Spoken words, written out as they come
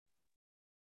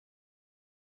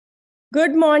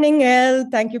Good morning, Elle.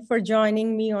 Thank you for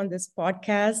joining me on this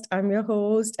podcast. I'm your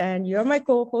host, and you're my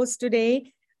co host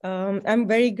today. I'm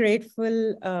very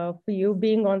grateful for you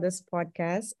being on this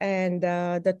podcast. And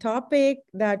the topic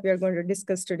that we are going to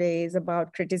discuss today is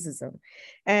about criticism.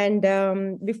 And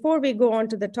before we go on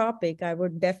to the topic, I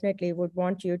would definitely would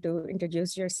want you to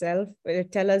introduce yourself,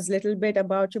 tell us a little bit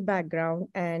about your background,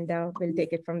 and we'll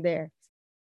take it from there.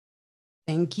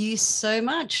 Thank you so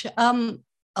much.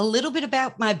 A little bit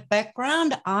about my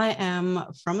background. I am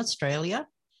from Australia.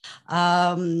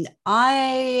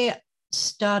 I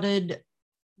started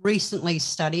recently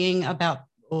studying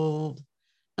or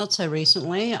not so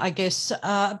recently, I guess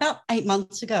about 8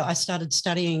 months ago, I started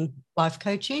studying life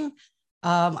coaching.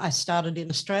 I started in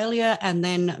Australia and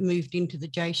then moved into the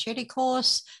Jay Shetty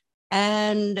course.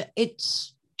 And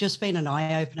it's just been an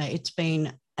eye opener. It's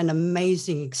been an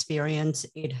amazing experience.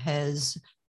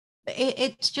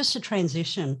 It's just a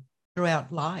transition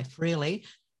throughout life, really.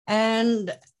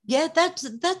 And yeah,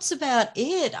 that's about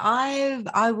it. I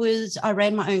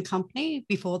ran my own company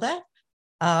before that.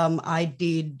 I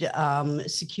did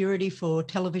security for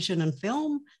television and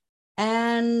film,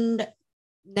 and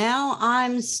now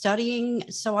I'm studying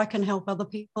so I can help other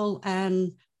people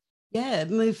and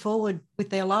move forward with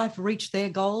their life, reach their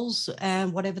goals,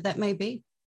 and whatever that may be.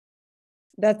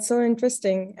 That's so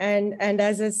interesting. And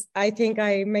I think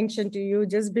I mentioned to you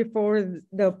just before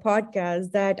the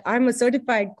podcast that I'm a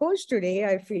certified coach today.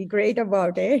 I feel great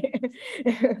about it.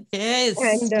 Yes.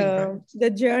 And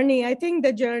I think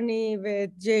the journey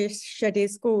with Jay Shetty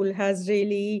School has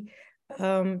really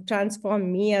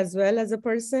transformed me as well as a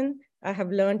person. I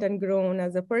have learned and grown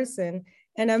as a person.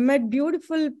 And I've met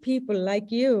beautiful people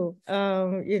like you,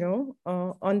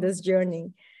 on this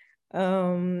journey.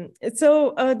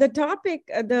 The topic,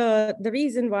 the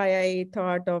reason why I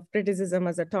thought of criticism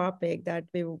as a topic that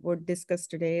we would discuss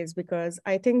today is because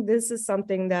I think this is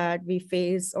something that we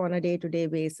face on a day-to-day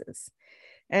basis,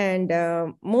 and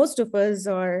most of us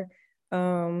are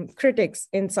critics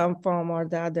in some form or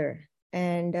the other,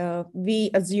 and we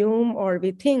assume or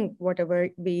we think whatever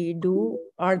we do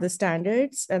are the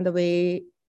standards and the way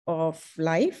of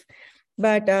life,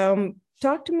 but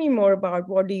talk to me more about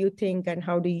what do you think and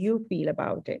how do you feel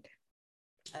about it?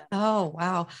 Oh,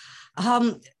 wow.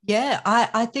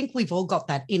 I think we've all got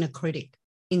that inner critic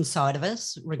inside of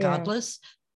us, Yeah. regardless.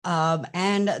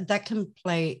 And that can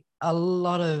play a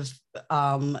lot of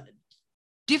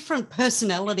different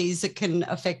personalities that can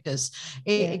affect us.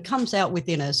 It comes out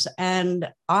within us. And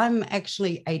I'm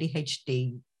actually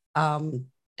ADHD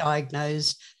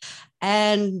diagnosed.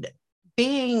 And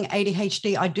being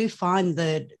ADHD, I do find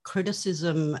that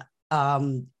criticism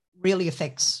really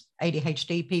affects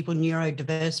ADHD people,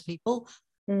 neurodiverse people.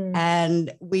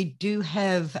 And we do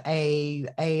have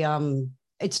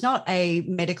it's not a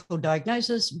medical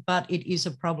diagnosis, but it is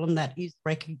a problem that is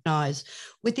recognized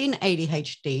within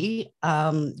ADHD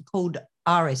called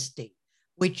RSD,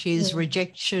 which is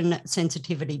rejection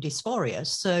sensitivity dysphoria.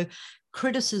 So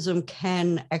criticism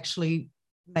can actually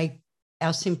make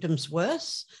our symptoms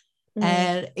worse.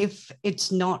 And if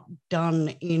it's not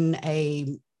done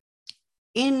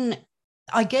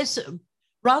I guess,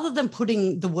 rather than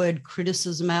putting the word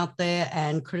criticism out there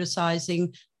and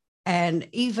criticizing, and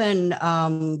even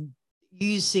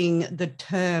using the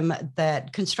term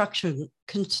that constructive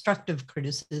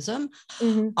criticism,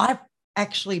 I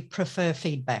actually prefer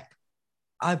feedback.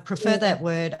 I prefer that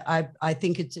word. I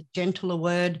think it's a gentler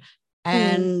word,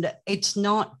 and it's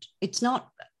not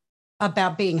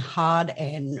about being hard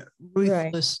and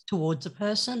ruthless towards a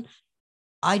person.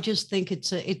 I just think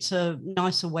it's a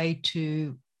nicer way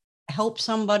to help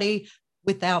somebody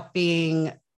without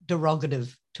being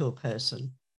derogative to a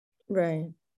person. Right.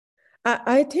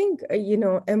 I think,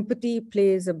 empathy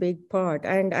plays a big part.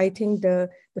 And I think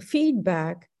the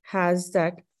feedback has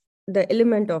the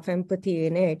element of empathy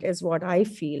in it, is what I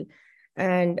feel.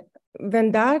 And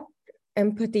when that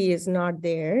empathy is not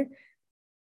there,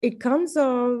 it comes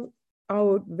out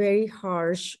very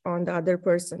harsh on the other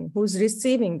person who's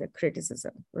receiving the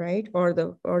criticism, right? Or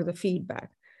the feedback.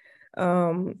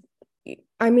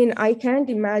 I mean, I can't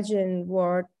imagine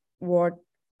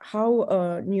how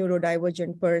a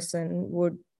neurodivergent person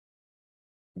would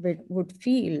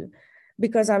feel,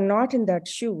 because I'm not in that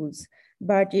shoes.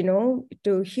 But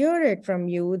to hear it from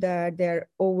you that they're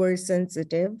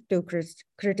oversensitive to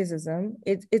criticism,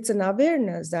 it's an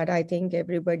awareness that I think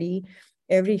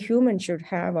every human should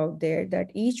have out there,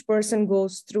 that each person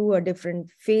goes through a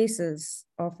different phases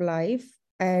of life,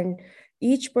 and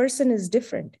each person is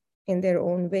different in their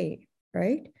own way,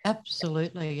 right?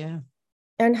 Absolutely, yeah.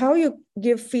 And how you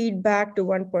give feedback to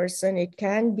one person, it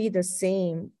can be the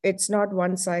same. It's not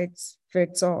one size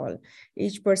fits all.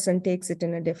 Each person takes it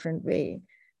in a different way.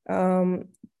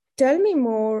 Tell me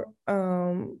more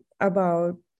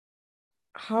about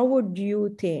how would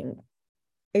you think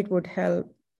it would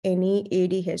help any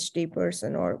ADHD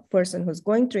person or person who's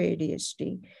going through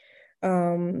ADHD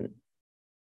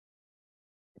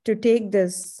to take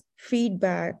this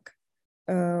feedback.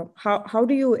 How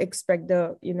do you expect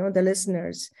the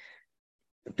listeners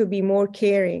to be more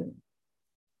caring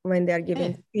when they're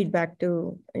giving feedback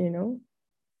to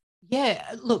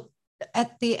Yeah, look,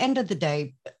 at the end of the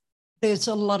day, there's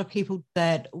a lot of people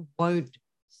that won't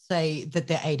say that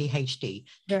they're ADHD.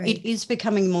 Right. It is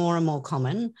becoming more and more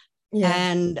common. Yeah.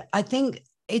 And I think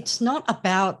it's not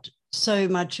about so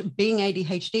much being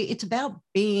ADHD, it's about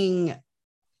being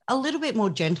a little bit more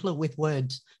gentler with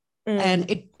words.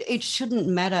 And it shouldn't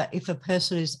matter if a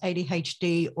person is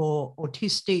ADHD or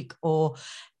autistic or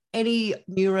any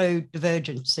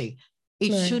neurodivergency.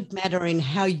 It should matter in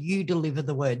how you deliver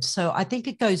the words. So I think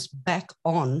it goes back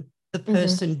on the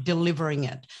person delivering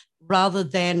it rather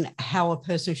than how a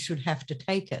person should have to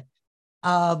take it.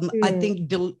 I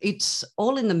think it's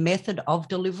all in the method of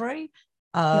delivery.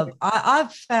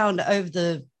 I've found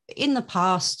in the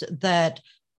past that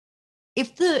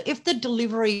if the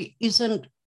delivery isn't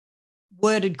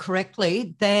worded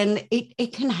correctly, then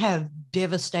it can have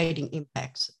devastating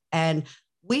impacts. And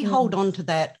we hold on to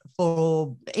that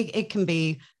for, it can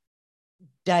be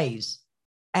days.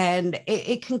 And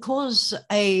it can cause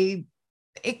a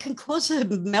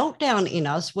meltdown in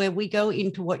us where we go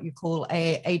into what you call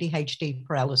a ADHD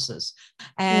paralysis.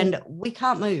 And we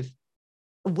can't move.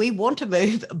 We want to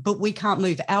move, but we can't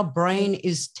move. Our brain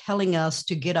is telling us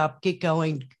to get up, get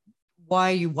going.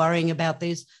 Why are you worrying about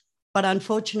this? But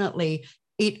unfortunately,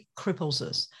 it cripples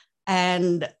us.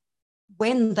 And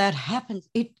when that happens,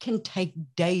 it can take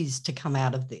days to come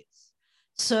out of this.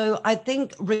 So I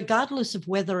think regardless of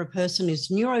whether a person is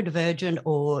neurodivergent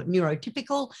or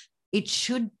neurotypical, it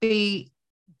should be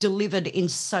delivered in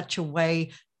such a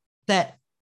way that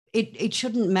it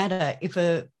shouldn't matter if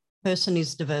a person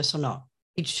is diverse or not.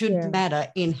 It should matter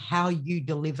in how you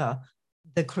deliver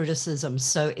the criticism.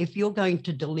 So if you're going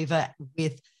to deliver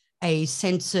with a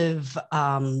sense of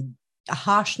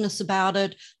harshness about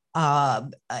it,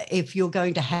 if you're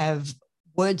going to have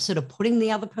words that are putting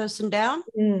the other person down,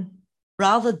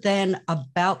 rather than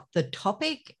about the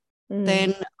topic,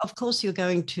 then of course you're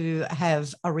going to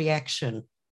have a reaction.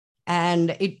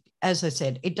 And it, as I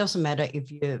said, it doesn't matter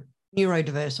if you're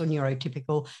neurodiverse or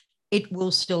neurotypical, it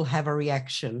will still have a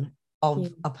reaction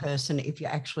of a person if you're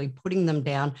actually putting them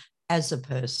down as a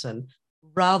person,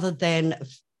 rather than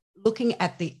looking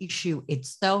at the issue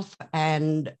itself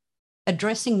and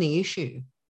addressing the issue.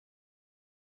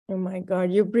 Oh my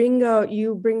God, you bring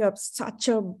up such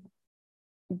a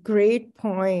great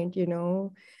point,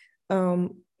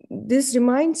 this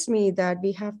reminds me that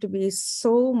we have to be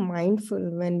so mindful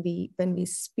when we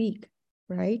speak,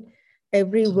 right?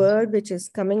 Every word which is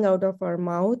coming out of our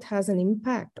mouth has an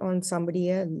impact on somebody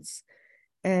else.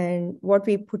 And what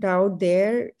we put out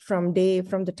there from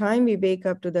the time we wake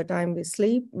up to the time we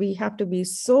sleep, we have to be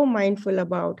so mindful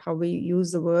about how we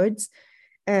use the words,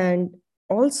 and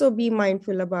also be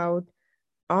mindful about,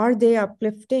 are they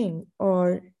uplifting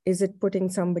or is it putting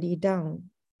somebody down?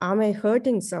 Am I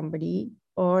hurting somebody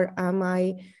or am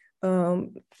I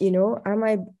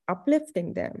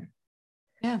uplifting them?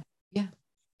 Yeah,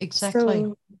 exactly.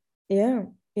 So, yeah.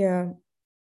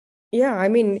 I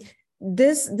mean,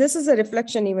 this is a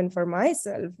reflection even for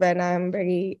myself when I'm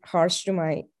very harsh to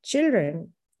my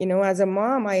children. As a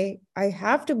mom, I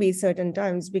have to be certain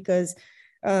times because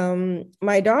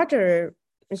my daughter,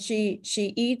 she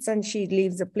eats and she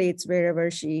leaves the plates wherever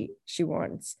she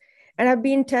wants. And I've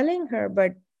been telling her,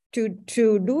 but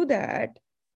to do that,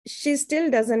 she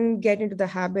still doesn't get into the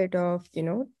habit of,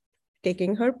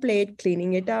 taking her plate,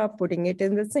 cleaning it up, putting it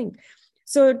in the sink.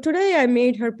 So today I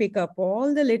made her pick up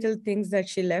all the little things that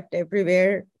she left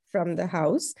everywhere from the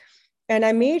house, and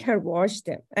I made her wash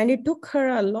them. And it took her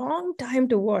a long time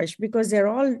to wash because they're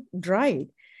all dried.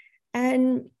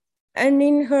 And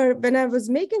when I was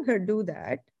making her do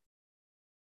that,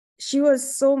 she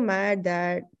was so mad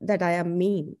that I am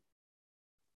mean.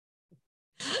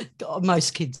 God,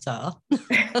 most kids are.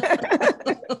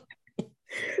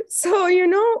 So,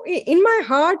 in my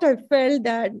heart, I felt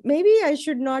that maybe I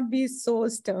should not be so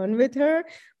stern with her.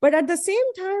 But at the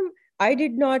same time, I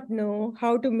did not know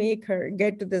how to make her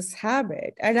get to this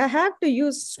habit. And I have to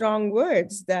use strong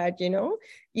words that,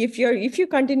 if you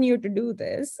continue to do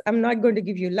this, I'm not going to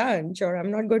give you lunch, or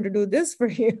I'm not going to do this for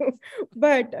you.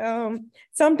 But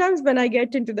sometimes when I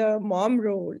get into the mom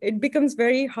role, it becomes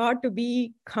very hard to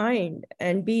be kind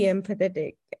and be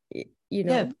empathetic,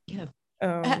 Yeah.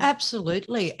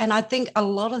 Absolutely. And I think a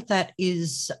lot of that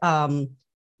is,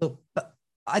 look,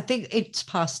 I think it's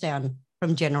passed down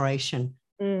from generation.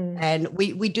 And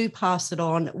we do pass it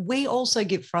on. We also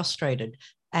get frustrated.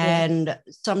 And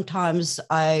sometimes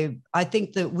I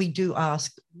think that we do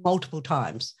ask multiple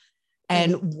times.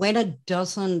 And when it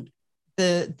doesn't,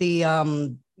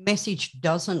 the message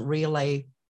doesn't relay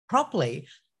properly,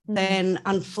 then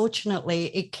unfortunately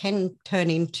it can turn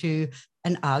into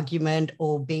an argument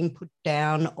or being put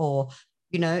down, or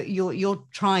you're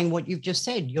trying what you've just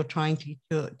said. You're trying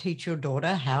to teach your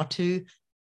daughter how to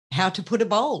put a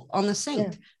bowl on the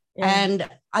sink. And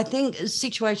I think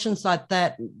situations like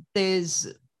that, there's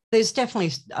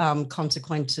definitely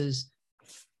consequences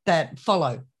that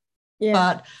follow.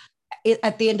 But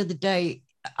at the end of the day,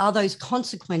 are those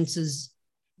consequences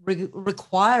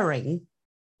requiring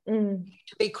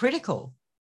to be critical?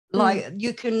 Like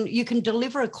you can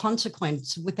deliver a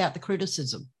consequence without the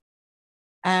criticism.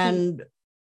 And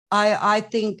I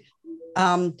think,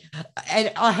 and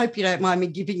I hope you don't mind me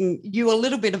giving you a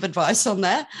little bit of advice on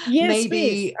that. Yes, maybe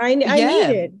please. I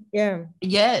need it.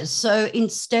 Yeah. So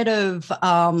instead of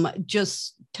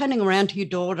just turning around to your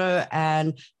daughter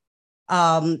and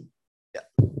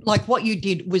like what you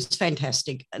did was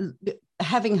fantastic,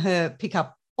 having her pick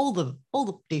up all the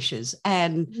dishes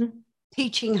and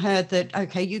teaching her that,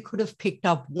 okay, you could have picked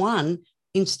up one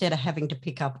instead of having to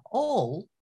pick up all,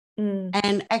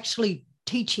 and actually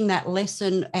teaching that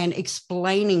lesson and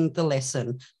explaining the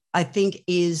lesson, I think,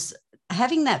 is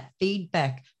having that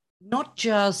feedback, not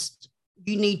just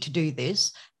you need to do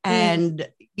this and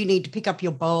you need to pick up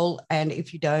your bowl, and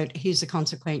if you don't, here's the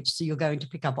consequence, so you're going to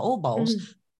pick up all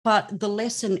bowls. But the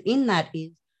lesson in that is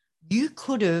you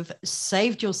could have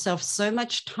saved yourself so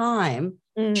much time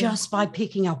just by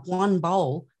picking up one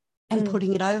bowl and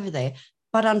putting it over there.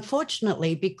 But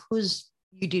unfortunately, because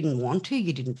you didn't want to,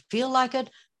 you didn't feel like it,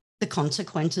 the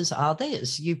consequences are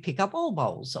theirs. You pick up all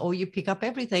bowls, or you pick up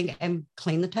everything and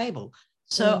clean the table.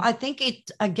 So I think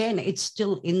it's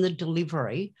still in the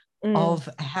delivery of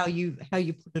how you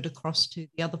put it across to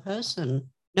the other person,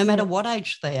 no matter what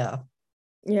age they are.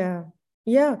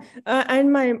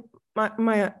 And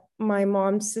my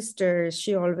mom's sister,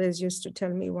 she always used to tell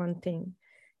me one thing,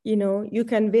 you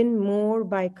can win more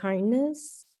by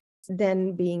kindness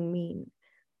than being mean.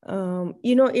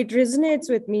 It resonates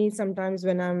with me sometimes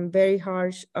when I'm very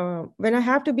harsh, when I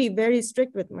have to be very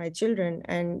strict with my children,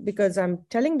 and because I'm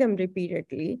telling them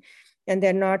repeatedly and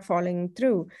they're not following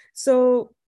through.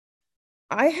 So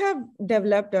I have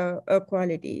developed a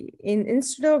quality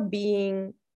instead of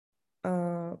being,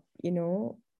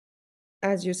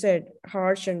 as you said,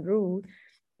 harsh and rude.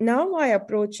 Now I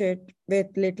approach it with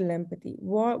little empathy.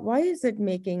 Why is it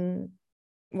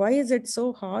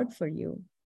so hard for you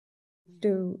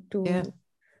to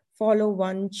follow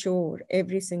one chore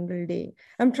every single day?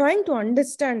 I'm trying to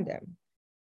understand them.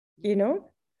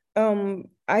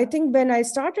 I think when I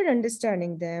started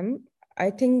understanding them,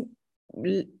 I think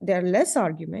there are less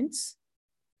arguments,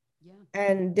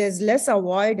 and there's less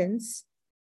avoidance,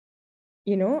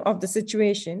 of the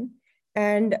situation,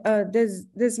 and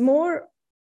there's more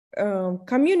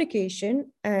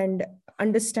communication and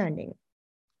understanding.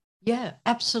 Yeah,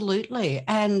 absolutely.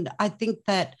 And I think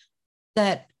that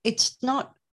it's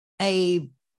not a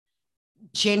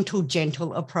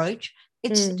gentle approach.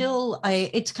 It's still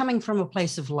it's coming from a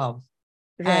place of love.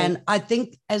 Right. And I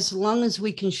think as long as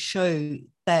we can show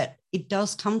that it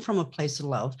does come from a place of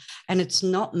love and it's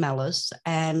not malice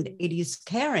and it is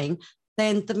caring,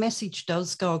 then the message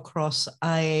does go across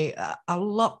a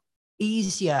lot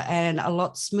easier and a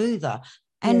lot smoother.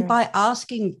 And by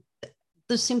asking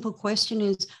the simple question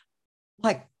is,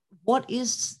 like, what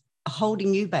is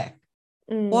holding you back?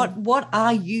 What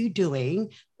are you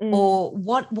doing, or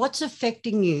what's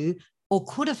affecting you or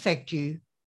could affect you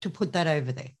to put that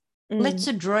over there? Let's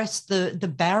address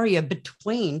the barrier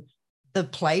between the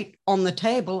plate on the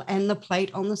table and the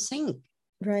plate on the sink.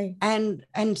 Right. And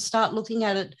start looking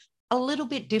at it a little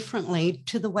bit differently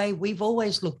to the way we've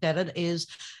always looked at it, is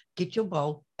get your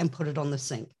bowl and put it on the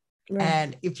sink. Right.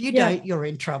 And if you don't, you're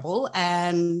in trouble.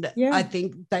 And I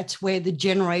think that's where the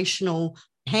generational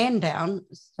hand down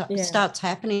starts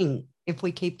happening if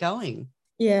we keep going.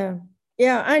 And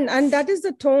that is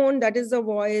the tone, that is the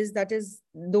voice,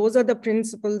 those are the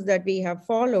principles that we have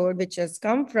followed, which has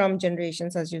come from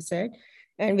generations, as you said,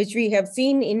 and which we have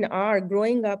seen in our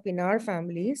growing up in our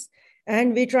families.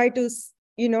 And we try to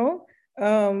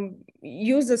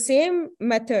use the same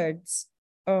methods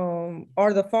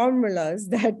or the formulas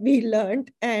that we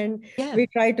learned, and we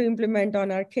try to implement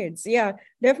on our kids.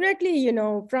 Definitely,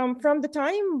 from the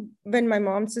time when my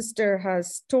mom's sister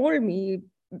has told me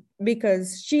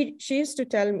because she used to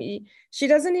tell me, she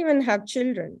doesn't even have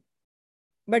children,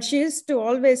 but she used to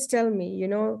always tell me,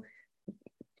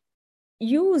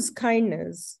 use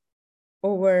kindness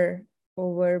over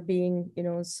being,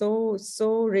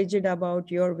 so rigid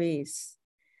about your ways.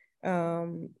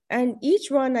 And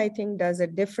each one, I think, does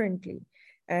it differently,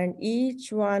 and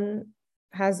each one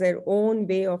has their own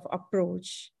way of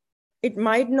approach. It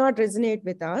might not resonate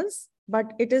with us,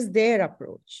 but it is their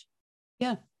approach.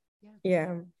 Yeah.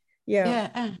 Yeah. Yeah.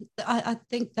 And I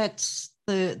think that's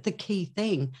the key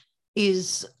thing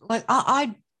is, like,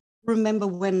 I remember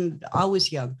when I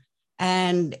was young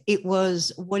and it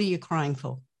was, what are you crying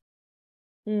for?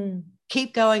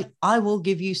 Keep going. I will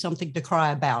give you something to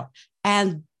cry about.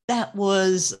 And that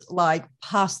was like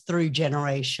passed through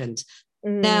generations.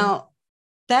 Now,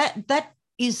 that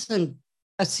isn't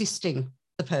assisting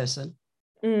the person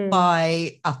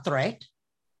by a threat.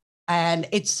 And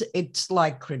it's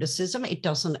like criticism. It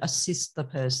doesn't assist the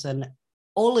person.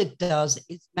 All it does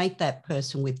is make that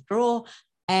person withdraw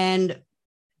and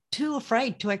too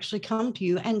afraid to actually come to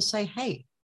you and say, hey,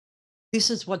 this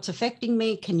is what's affecting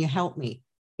me. Can you help me?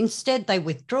 Instead, they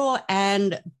withdraw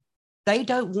and they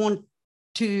don't want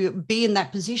to be in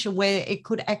that position where it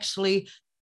could actually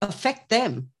affect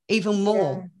them even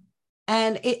more. Yeah.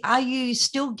 And are you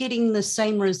still getting the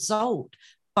same result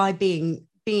by being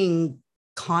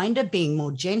kinder, being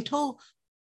more gentle,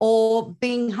 or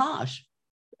being harsh?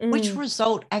 Which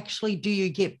result actually do you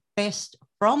get best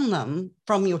from them,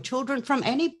 from your children, from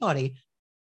anybody?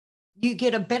 You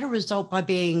get a better result by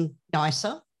being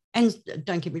nicer. And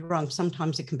don't get me wrong,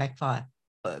 sometimes it can backfire.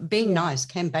 Being nice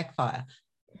can backfire.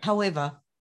 However,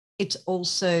 it's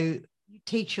also, you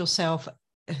teach yourself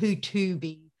who to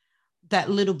be that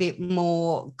little bit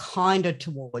more kinder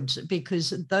towards, because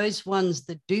those ones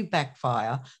that do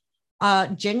backfire are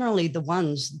generally the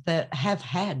ones that have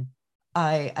had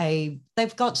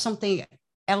they've got something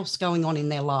else going on in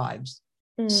their lives.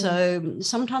 So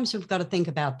sometimes we've got to think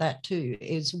about that too,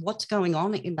 is what's going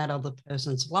on in that other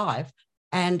person's life,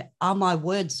 and are my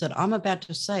words that I'm about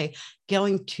to say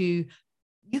going to,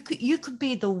 you could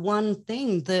be the one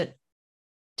thing that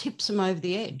tips them over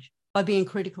the edge by being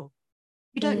critical.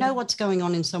 You don't know what's going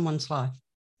on in someone's life.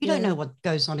 You don't know what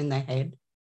goes on in their head.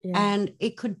 And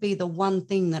it could be the one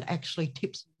thing that actually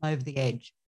tips them over the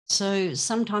edge. So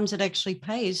sometimes it actually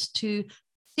pays to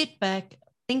sit back,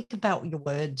 think about your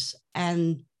words,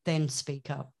 and then speak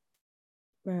up.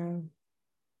 Wow.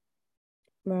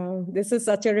 Wow. This is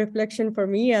such a reflection for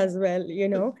me as well,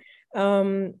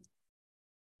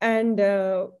 And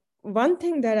one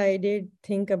thing that I did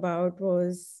think about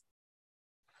was,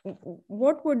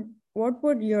 what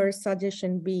would your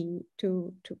suggestion be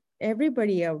to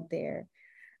everybody out there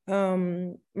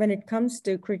when it comes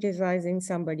to criticizing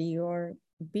somebody or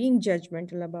being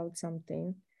judgmental about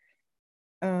something?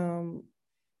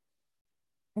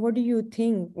 What do you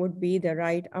think would be the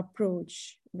right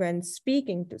approach when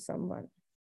speaking to someone?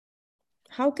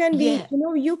 How can we,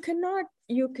 you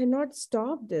cannot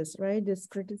stop this, right? This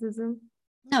criticism.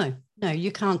 No,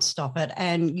 you can't stop it.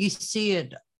 And you see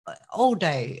it all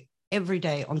day, every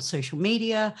day on social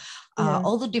media,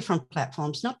 all the different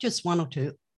platforms, not just one or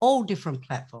two, all different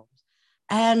platforms.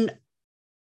 And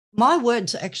my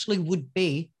words actually would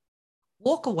be,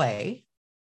 walk away,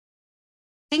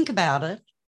 think about it.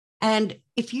 And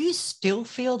if you still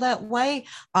feel that way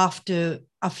after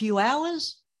a few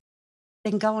hours,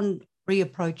 then go and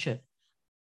reapproach it.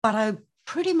 But I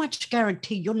pretty much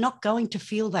guarantee you're not going to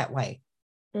feel that way.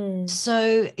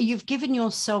 So you've given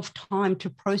yourself time to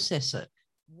process it,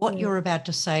 what you're about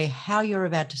to say, how you're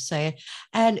about to say it.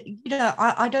 And,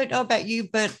 I don't know about you,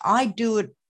 but I do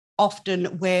it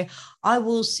often where I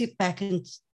will sit back and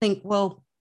think, well,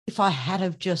 if I had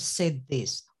have just said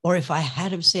this, or if I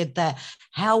had have said that,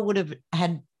 how would have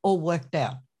had all worked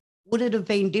out? Would it have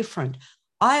been different?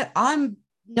 I'm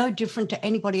no different to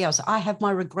anybody else. I have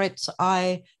my regrets.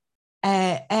 I've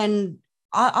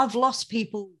lost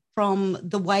people from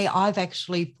the way I've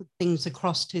actually put things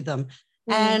across to them.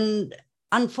 And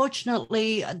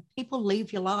unfortunately, people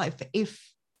leave your life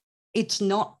if it's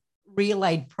not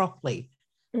relayed properly.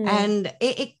 And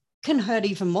it can hurt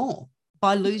even more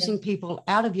by losing people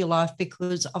out of your life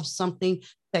because of something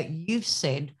that you've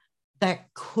said that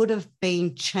could have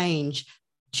been changed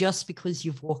just because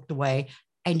you've walked away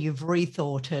and you've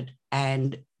rethought it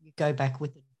and you go back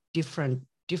with a different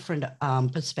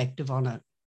perspective on it.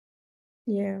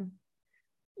 Yeah.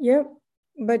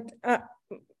 But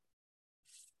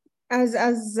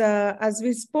as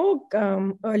we spoke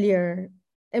earlier,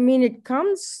 I mean, it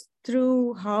comes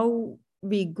through how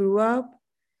we grew up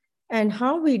and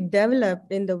how we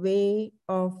developed in the way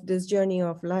of this journey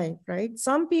of life, right?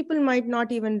 Some people might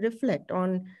not even reflect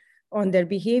on their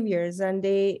behaviors, and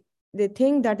they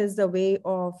think that is the way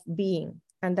of being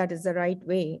and that is the right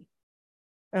way.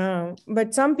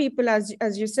 But some people, as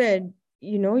you said,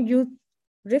 you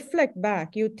reflect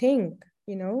back, you think,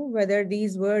 whether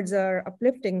these words are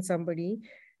uplifting somebody,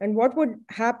 and what would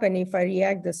happen if I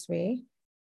react this way,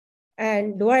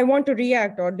 and do I want to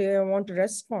react or do I want to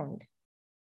respond,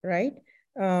 right?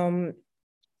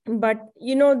 But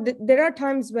there are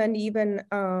times when even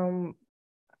I'm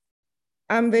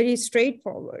very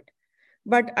straightforward,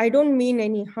 but I don't mean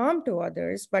any harm to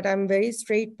others, but I'm very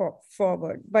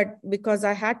straightforward. But because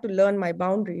I had to learn my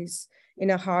boundaries in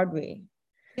a hard way.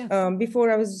 Yeah.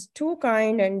 Before I was too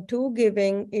kind and too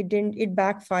giving, it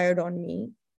backfired on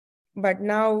me. But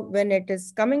now when it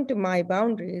is coming to my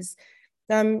boundaries,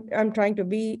 I'm trying to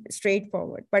be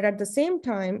straightforward. But at the same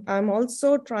time, I'm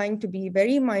also trying to be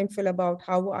very mindful about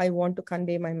how I want to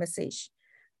convey my message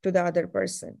to the other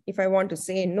person. If I want to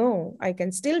say no, I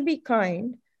can still be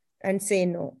kind and say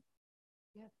no.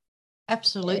 Yeah.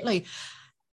 Absolutely.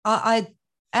 I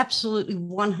absolutely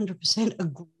 100%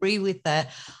 agree with that.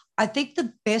 I think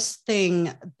the best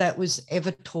thing that was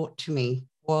ever taught to me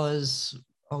was,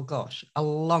 oh gosh, a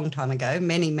long time ago,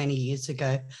 many, many years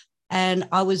ago. And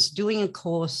I was doing a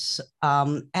course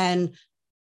and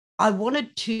I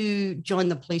wanted to join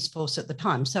the police force at the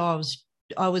time. So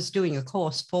I was doing a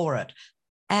course for it.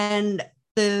 And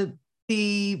the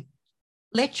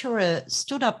lecturer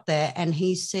stood up there and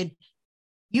he said,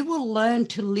 "You will learn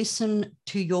to listen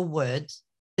to your words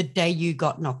the day you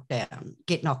get knocked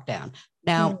down."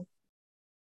 Now,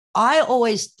 I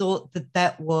always thought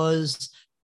that was,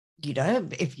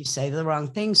 if you say the wrong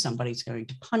thing, somebody's going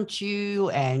to punch you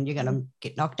and you're going to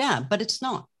get knocked down, but it's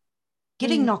not.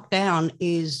 Getting knocked down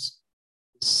takes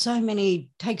so many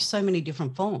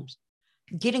different forms.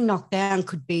 Getting knocked down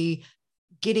could be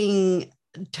getting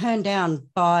turned down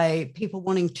by people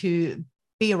wanting to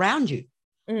be around you.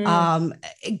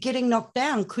 Getting knocked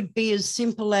down could be as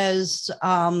simple as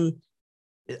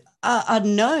a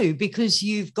no, because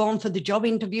you've gone for the job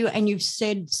interview and you've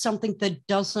said something that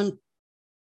doesn't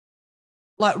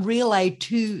relay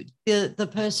to the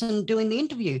person doing the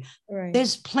interview. Right.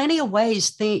 There's plenty of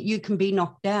ways that you can be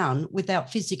knocked down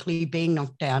without physically being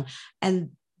knocked down.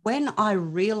 And when I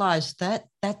realized that,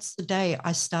 that's the day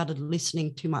I started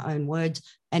listening to my own words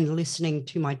and listening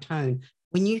to my tone.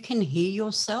 When you can hear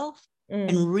yourself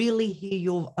and really hear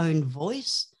your own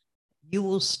voice, you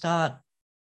will start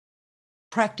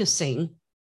practicing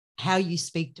how you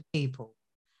speak to people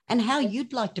and how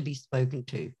you'd like to be spoken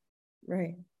to.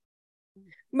 Right.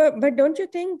 But don't you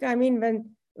think, I mean,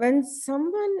 when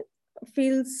someone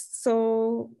feels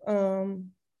so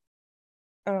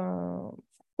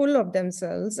full of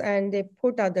themselves and they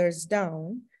put others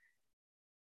down,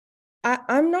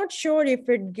 I'm not sure if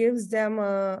it gives them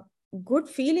a good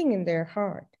feeling in their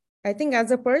heart. I think as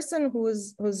a person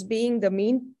who's being the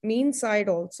mean side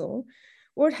also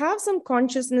would have some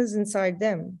consciousness inside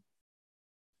them.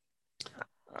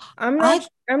 I'm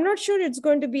not sure it's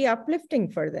going to be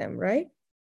uplifting for them, right?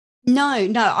 No,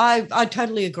 I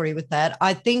totally agree with that.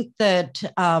 I think that,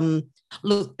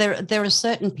 look, there are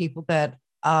certain people that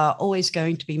are always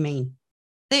going to be mean.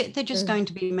 They're just going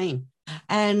to be mean.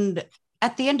 And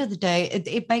at the end of the day,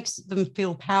 it makes them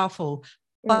feel powerful,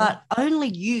 but only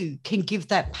you can give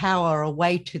that power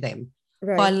away to them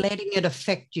by letting it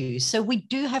affect you. So we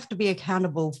do have to be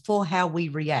accountable for how we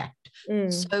react.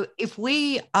 So if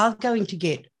we are going to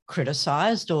get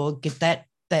criticized or get that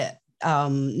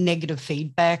negative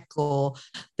feedback or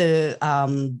the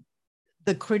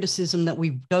criticism that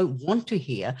we don't want to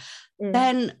hear,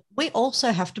 then we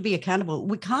also have to be accountable.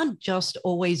 We can't just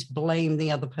always blame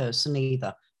the other person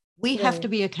either. We have to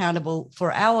be accountable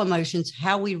for our emotions,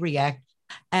 how we react.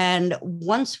 And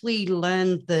once we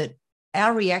learn that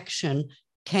our reaction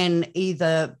can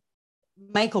either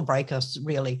make or break us,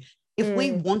 really, if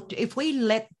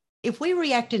we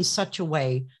react in such a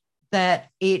way that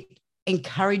it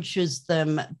encourages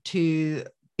them to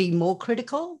be more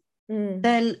critical,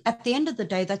 then at the end of the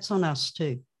day, that's on us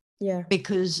too. Yeah.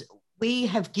 Because we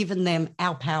have given them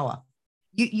our power.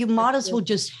 You might as well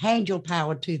just hand your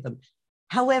power to them.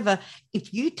 However,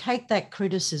 if you take that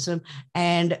criticism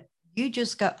and you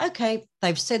just go, okay,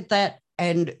 they've said that,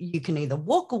 and you can either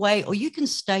walk away or you can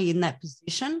stay in that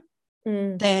position,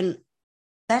 then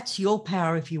that's your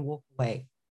power if you walk away.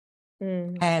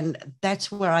 And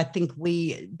that's where I think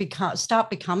we start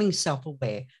becoming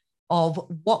self-aware of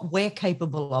what we're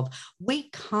capable of. We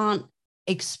can't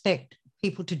expect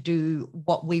people to do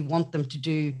what we want them to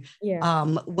do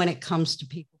when it comes to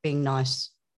people being nice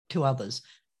to others.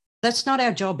 That's not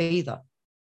our job either.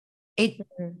 It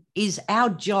is our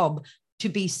job to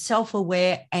be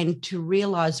self-aware and to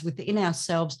realize within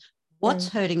ourselves what's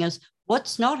hurting us,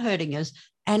 what's not hurting us.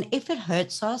 And if it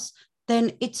hurts us,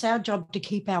 then it's our job to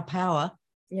keep our power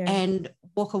and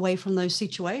walk away from those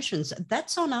situations.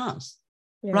 That's on us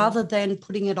rather than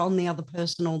putting it on the other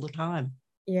person all the time.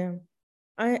 Yeah.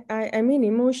 I mean,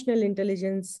 emotional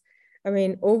intelligence, I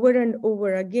mean, over and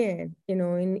over again, you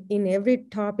know, in every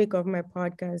topic of my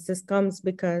podcast, this comes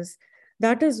because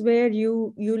that is where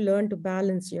you learn to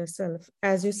balance yourself.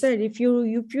 As you said, if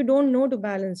you don't know to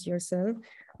balance yourself,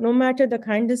 no matter the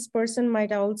kindest person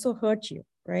might also hurt you,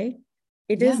 right?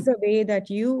 It is the way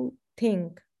that you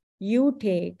think, you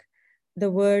take the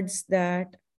words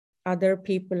that other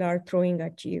people are throwing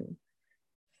at you.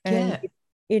 And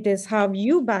it is how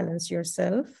you balance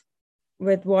yourself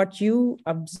with what you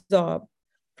absorb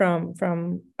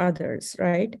from others,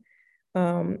 right?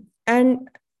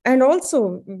 And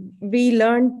also we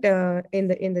learned in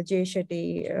the Jay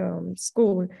Shetty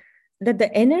school that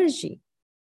the energy,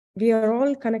 we are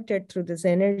all connected through this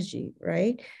energy,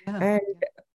 right? And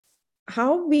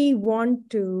how we want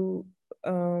to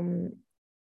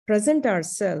present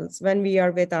ourselves when we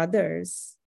are with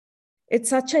others, it's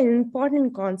such an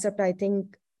important concept. I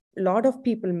think a lot of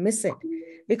people miss it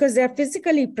because they're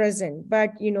physically present,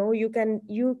 but you know, you can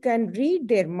read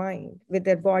their mind with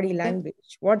their body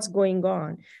language, what's going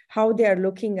on, how they are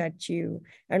looking at you,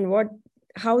 and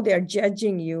how they are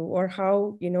judging you, or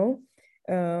how, you know,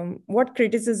 what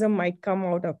criticism might come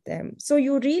out of them. So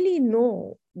you really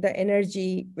know the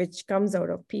energy which comes out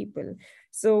of people.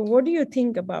 So what do you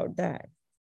think about that?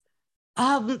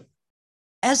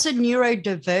 As a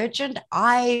neurodivergent,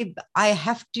 I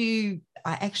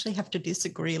actually have to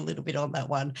disagree a little bit on that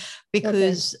one,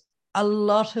 because a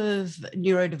lot of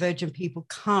neurodivergent people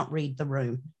can't read the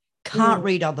room, can't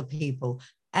read other people.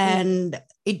 And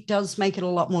it does make it a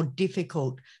lot more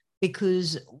difficult,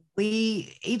 because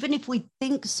even if we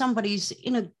think somebody's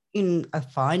in a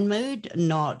fine mood,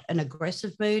 not an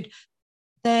aggressive mood,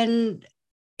 then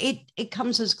it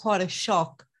comes as quite a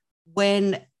shock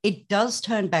when it does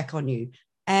turn back on you.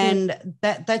 And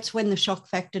that's when the shock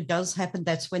factor does happen.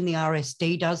 That's when the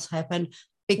RSD does happen,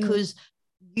 because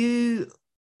you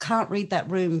can't read that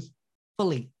room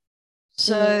fully.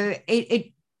 So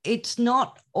it's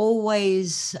not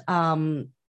always, I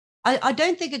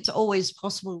don't think it's always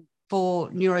possible for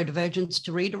neurodivergents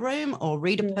to read a room or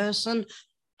read a person.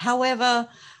 However,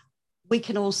 we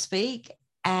can all speak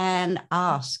and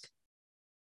ask,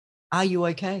 are you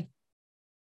okay?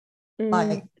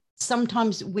 Like,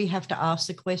 sometimes we have to ask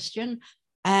the question,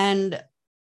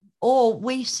 or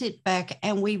we sit back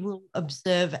and we will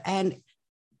observe and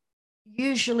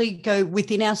usually go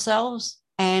within ourselves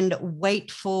and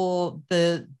wait for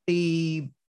the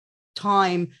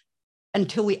time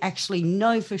until we actually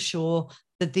know for sure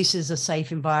that this is a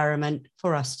safe environment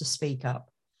for us to speak up.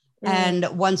 And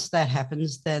once that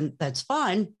happens, then that's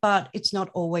fine. But it's not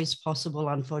always possible,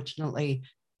 unfortunately,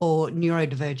 for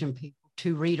neurodivergent people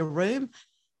to read a room.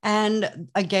 And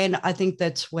again, I think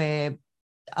that's where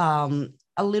a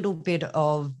little bit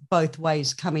of both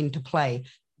ways come into play,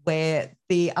 where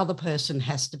the other person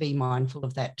has to be mindful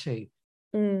of that too.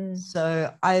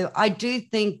 So I do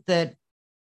think that,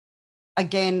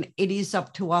 again, it is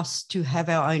up to us to have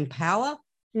our own power.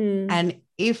 And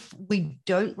if we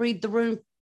don't read the room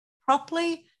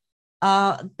properly,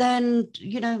 then,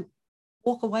 you know,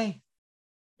 walk away.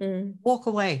 Walk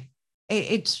away.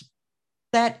 It's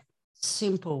that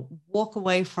simple. Walk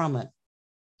away from it.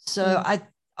 So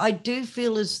I do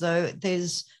feel as though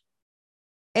there's,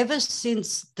 ever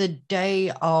since the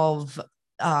day of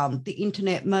the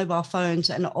internet, mobile phones,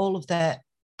 and all of that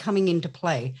coming into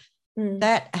play,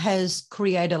 that has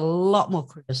created a lot more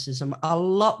criticism, a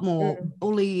lot more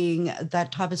bullying,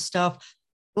 that type of stuff.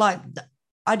 Like,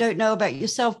 I don't know about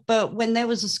yourself, but when there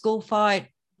was a school fight,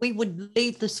 we would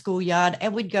leave the schoolyard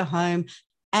and we'd go home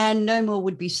and no more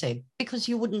would be said, because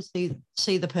you wouldn't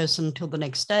see the person until the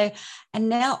next day. And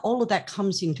now all of that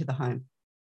comes into the home.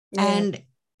 And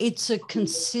it's a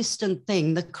consistent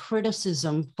thing. The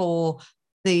criticism for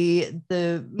the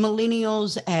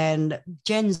millennials and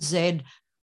Gen Z,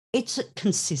 it's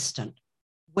consistent.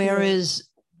 Whereas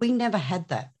we never had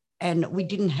that, and we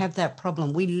didn't have that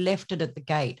problem. We left it at the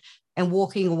gate, and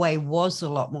walking away was a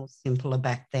lot more simpler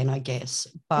back then, I guess,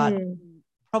 but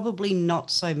probably not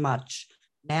so much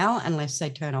now, unless they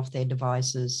turn off their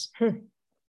devices.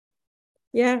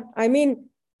 Yeah, I mean,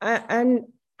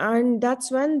 and that's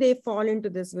when they fall into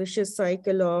this vicious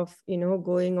cycle of, you know,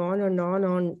 going on and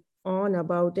on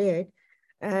about it,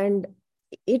 and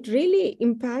it really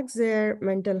impacts their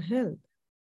mental health.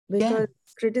 because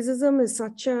criticism is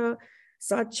such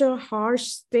a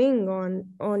harsh thing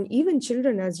on even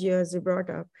children, as you brought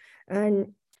up.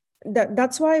 And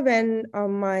that's why when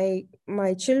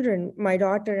my children, my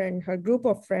daughter and her group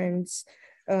of friends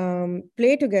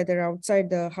play together outside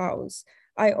the house,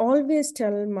 I always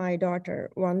tell my daughter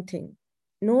one thing: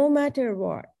 no matter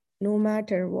what, no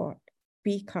matter what,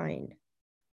 be kind.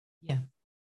 Yeah.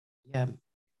 Yeah.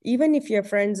 Even if your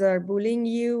friends are bullying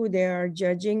you, they are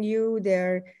judging you,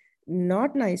 they're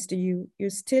not nice to you, you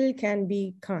still can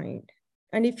be kind.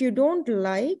 And if you don't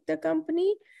like the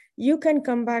company, you can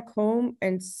come back home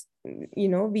and,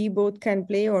 we both can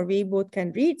play or we both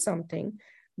can read something,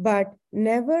 but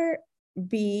never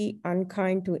be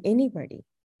unkind to anybody.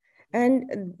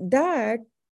 And that,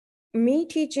 me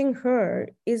teaching her,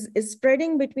 is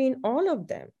spreading between all of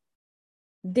them.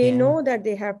 They Yeah. know that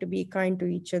they have to be kind to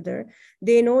each other.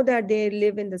 They know that they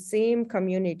live in the same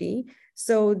community.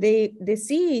 So they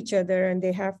see each other and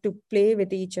they have to play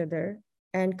with each other.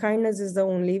 And kindness is the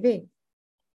only way.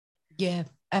 Yeah,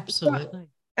 absolutely.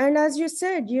 And as you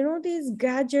said, these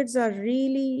gadgets are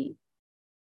really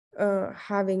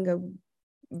having a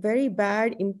very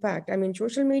bad impact. I mean,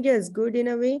 social media is good in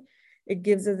a way. It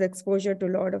gives us exposure to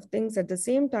a lot of things. At the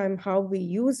same time, how we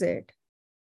use it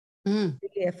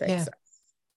really affects Yeah. us.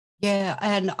 Yeah.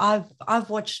 And I've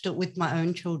watched it with my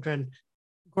own children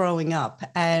growing up,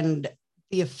 and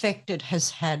the effect it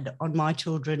has had on my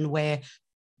children, where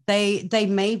they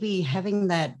may be having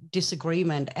that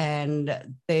disagreement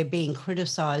and they're being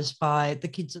criticized by the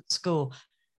kids at school,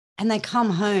 and they come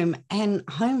home, and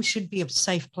home should be a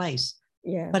safe place,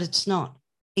 Yeah. but it's not.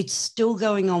 It's still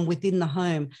going on within the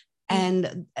home.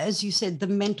 And as you said, the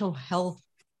mental health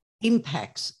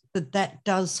impacts that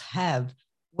does have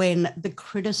when the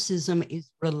criticism is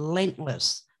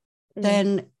relentless,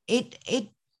 then it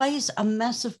plays a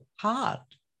massive part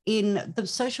in the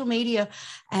social media,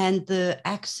 and the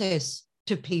access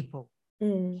to people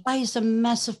plays a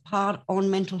massive part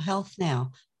on mental health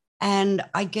now. And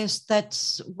I guess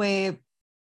that's where,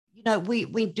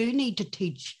 we do need to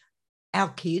teach our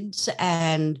kids,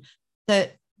 and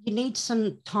that you need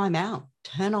some time out,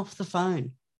 turn off the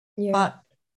phone. Yeah. But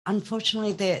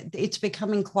unfortunately, it's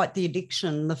becoming quite the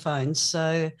addiction, the phone.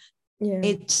 So Yeah.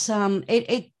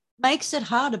 it makes it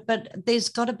harder, but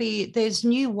there's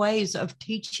new ways of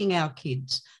teaching our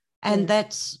kids, and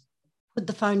that's put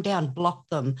the phone down, block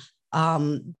them,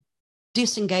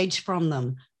 disengage from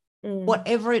them,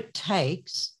 whatever it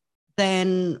takes,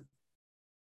 then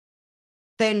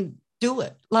do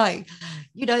it. Like,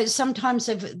 sometimes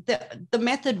if the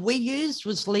method we used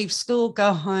was leave school,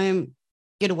 go home,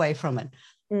 get away from it.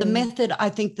 The method I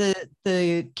think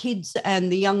the kids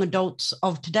and the young adults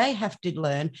of today have to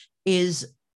learn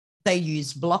is they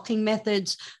use blocking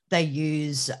methods, they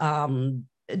use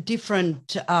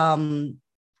different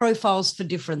profiles for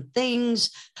different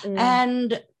things,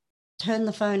 and turn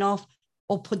the phone off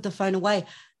or put the phone away.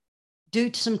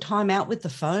 Do some time out with the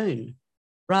phone.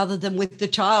 Rather than with the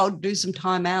child, do some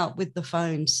time out with the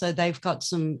phone so they've got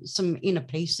some inner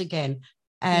peace again.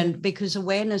 And because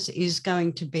awareness is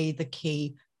going to be the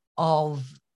key of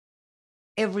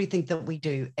everything that we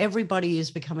do. Everybody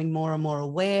is becoming more and more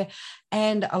aware,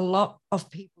 and a lot of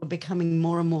people are becoming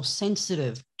more and more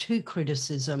sensitive to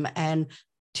criticism and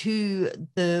to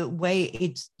the way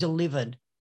it's delivered.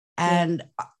 And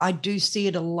I do see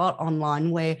it a lot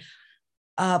online, where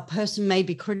a person may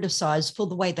be criticized for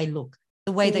the way they look,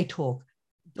 the way they talk,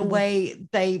 the way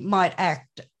they might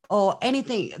act, or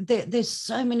anything. There's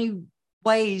so many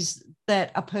ways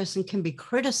that a person can be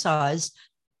criticized,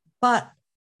 but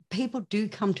people do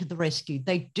come to the rescue.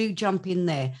 They do jump in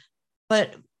there.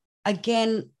 But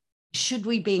again, should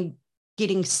we be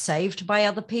getting saved by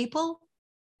other people,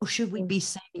 or should we be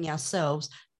saving ourselves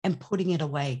and putting it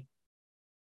away?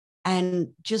 And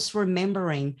just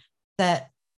remembering that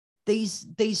these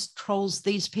trolls,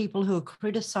 these people who are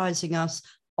criticizing us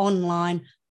online,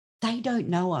 they don't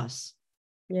know us.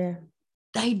 Yeah.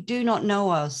 They do not know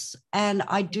us. And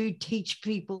I do teach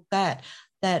people that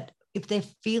if they're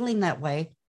feeling that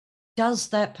way, does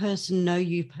that person know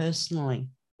you personally?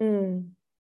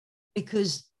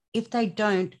 Because if they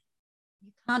don't,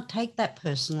 you can't take that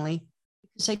personally,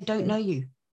 because they don't know you.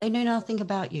 They know nothing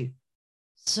about you.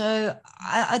 So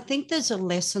I think there's a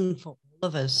lesson for all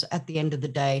of us at the end of the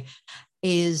day,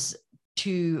 is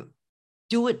to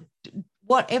do it,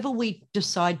 whatever we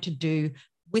decide to do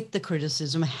with the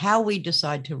criticism, how we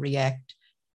decide to react,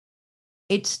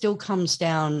 it still comes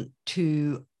down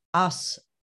to us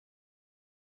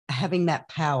having that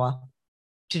power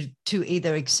to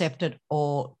either accept it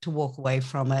or to walk away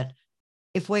from it.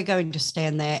 If we're going to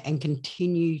stand there and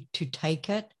continue to take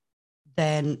it,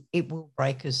 then it will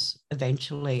break us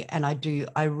eventually. And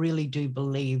I really do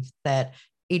believe that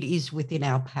it is within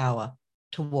our power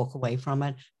to walk away from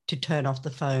it, to turn off the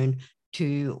phone,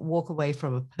 to walk away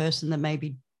from a person that may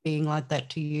be being like that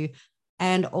to you,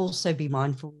 and also be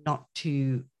mindful not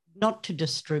to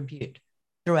distribute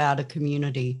throughout a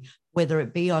community, whether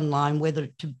it be online, whether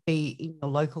it to be in the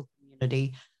local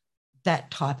community,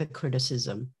 that type of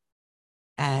criticism.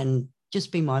 And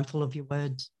just be mindful of your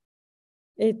words.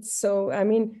 It's so, I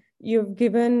mean, you've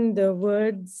given the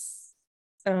words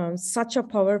such a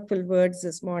powerful words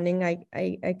this morning.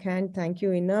 I can't thank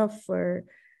you enough for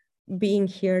being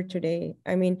here today.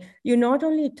 I mean, you not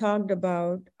only talked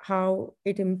about how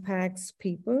it impacts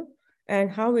people and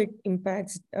how it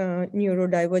impacts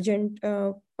neurodivergent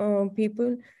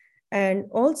people, and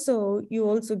also you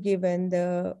also given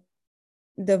the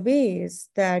ways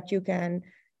that you can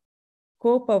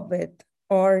cope up with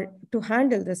or to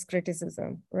handle this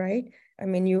criticism, right? I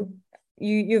mean,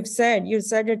 you said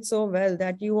it so well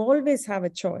that you always have a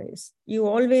choice. You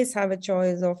always have a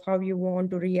choice of how you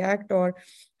want to react or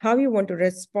how you want to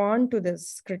respond to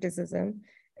this criticism.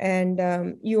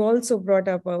 And you also brought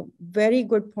up a very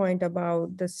good point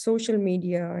about the social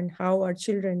media and how our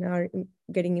children are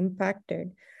getting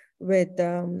impacted with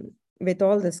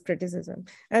all this criticism.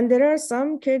 And there are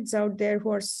some kids out there who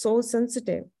are so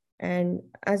sensitive, and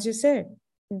as you said,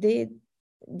 they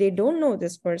don't know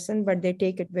this person, but they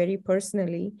take it very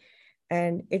personally,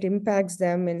 and it impacts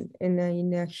them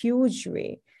in a huge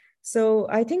way. So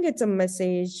I think it's a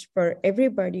message for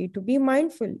everybody to be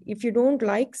mindful. If you don't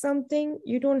like something,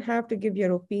 you don't have to give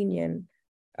your opinion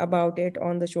about it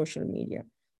on the social media.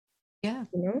 Yeah,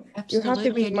 You know, absolutely. you have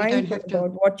to be And mindful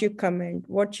about what you comment,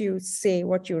 what you say,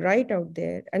 what you write out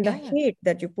there, and the hate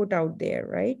that you put out there,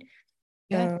 right?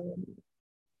 Yeah.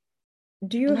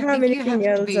 Do you And I have think you anything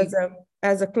have to else be,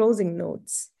 as a closing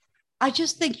notes? I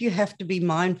just think you have to be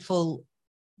mindful,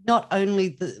 not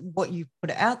only what you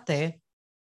put out there,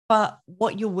 but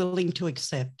what you're willing to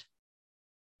accept.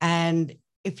 And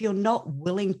if you're not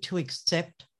willing to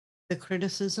accept the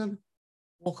criticism,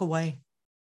 walk away.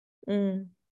 Mm.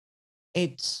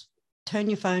 It's turn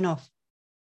your phone off,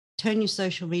 turn your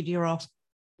social media off,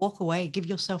 walk away, give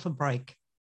yourself a break.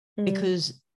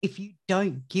 Because if you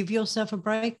don't give yourself a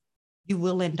break, you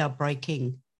will end up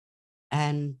breaking.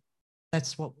 And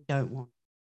that's what we don't want.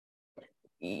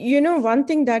 You know, one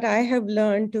thing that I have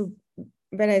learned to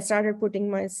when I started putting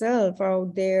myself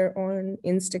out there on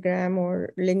Instagram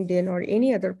or LinkedIn or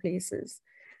any other places,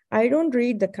 I don't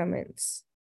read the comments,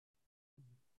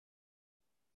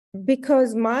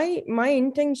 because my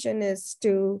intention is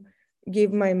to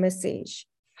give my message.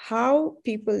 How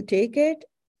people take it,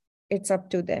 it's up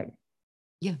to them.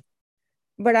 Yeah.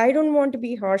 But I don't want to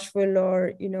be harshful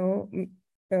or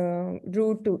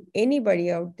rude to anybody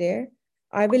out there.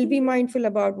 I will be mindful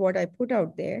about what I put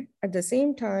out there. At the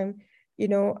same time,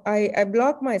 I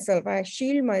block myself, I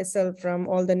shield myself from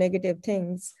all the negative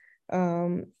things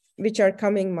which are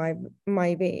coming my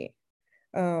way.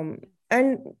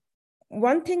 And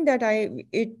one thing that I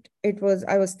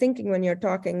was thinking when you're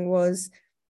talking was,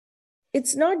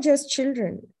 it's not just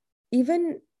children.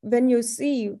 Even when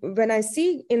I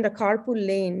see in the carpool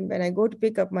lane, when I go to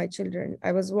pick up my children,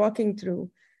 I was walking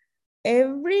through,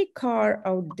 every car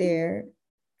out there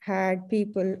had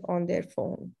people on their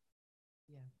phone.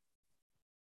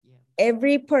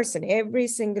 Every person, every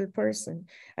single person.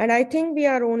 And I think we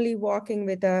are only walking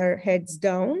with our heads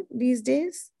down these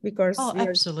days, because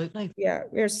absolutely.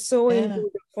 we're so into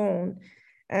the phone,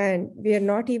 and we are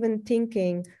not even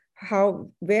thinking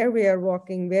where we are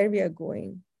walking, where we are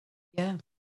going.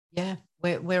 Yeah.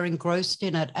 We're engrossed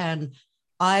in it. And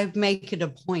I make it a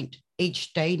point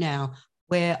each day now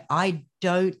where I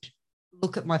don't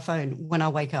look at my phone when I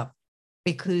wake up.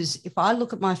 Because if I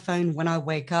look at my phone when I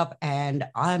wake up and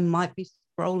I might be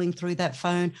scrolling through that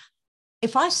phone,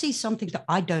 if I see something that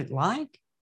I don't like,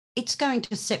 it's going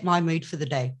to set my mood for the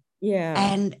day. Yeah.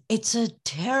 And it's a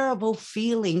terrible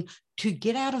feeling to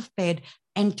get out of bed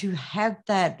and to have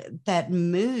that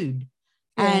mood.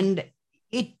 Yeah. And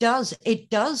it does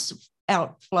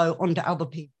outflow onto other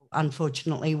people,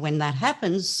 unfortunately, when that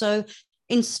happens. So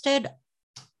instead,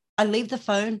 I leave the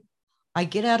phone, I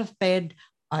get out of bed,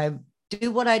 I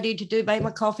do what I need to do, make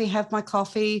my coffee, have my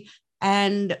coffee.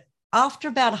 And after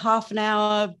about half an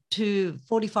hour to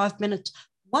 45 minutes,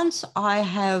 once I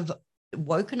have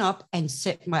woken up and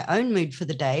set my own mood for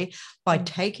the day by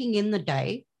taking in the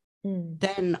day,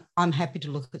 then I'm happy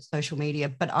to look at social media.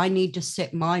 But I need to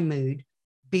set my mood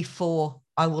before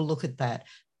I will look at that.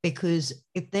 Because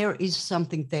if there is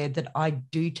something there that I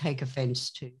do take offense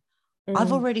to,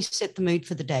 I've Mm. already set the mood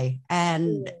for the day,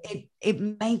 and Mm. it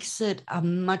makes it a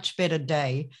much better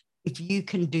day if you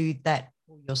can do that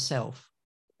for yourself.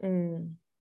 Mm.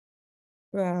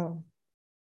 Wow.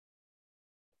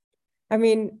 I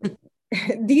mean,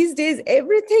 these days,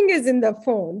 everything is in the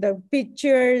phone, the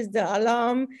pictures, the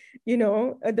alarm,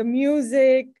 the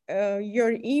music,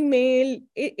 your email.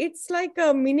 It's like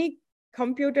a mini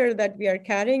computer that we are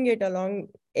carrying it along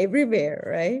everywhere,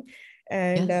 right?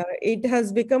 And Yeah, it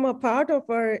has become a part of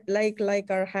our, like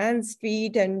our hands,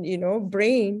 feet, and,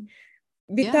 brain.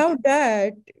 yeah, Without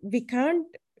that, we can't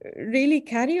really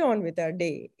carry on with our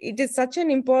day. It is such an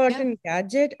yeah. important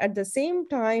gadget. At the same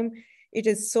time, it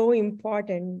is so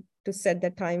important to set the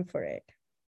time for it.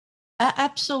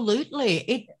 Absolutely.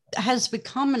 It has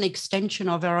become an extension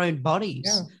of our own Yeah,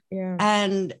 bodies. yeah.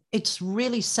 And it's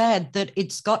really sad that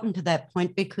it's gotten to that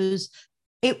point, because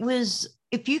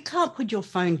if you can't put your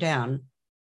phone down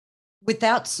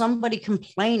without somebody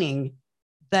complaining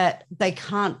that they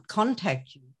can't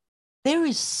contact you, there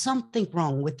is something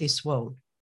wrong with this world.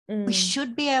 We Mm,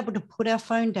 should be able to put our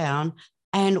phone down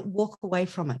and walk away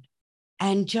from it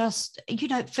and just,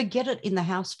 forget it in the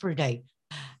house for a day,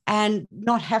 and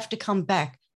not have to come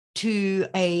back to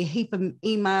a heap of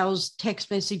emails, text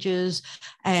messages,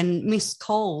 and missed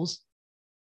calls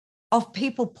of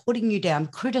people putting you down,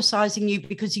 criticizing you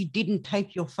because you didn't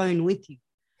take your phone with you.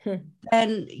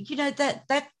 And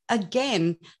that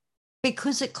again,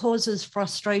 because it causes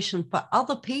frustration for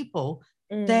other people,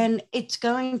 mm, then it's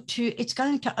going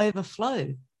to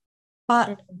overflow. But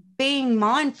mm, being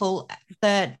mindful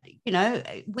that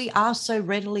we are so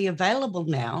readily available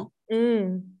now,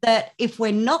 mm. that if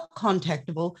we're not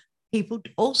contactable, people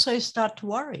also start to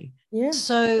worry. Yeah,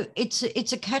 So it's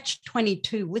a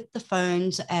catch-22 with the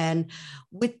phones and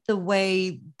with the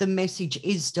way the message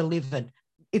is delivered.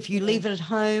 If you yeah, leave it at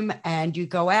home and you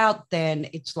go out, then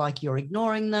it's like you're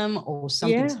ignoring them or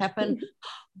something's yeah. happened.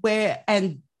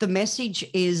 And the message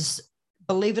is,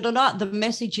 believe it or not, the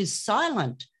message is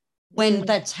silent when Mm,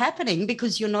 that's happening,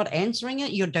 because you're not answering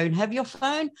it, you don't have your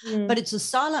phone, but mm, it's a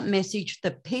silent message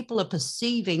that people are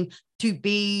perceiving to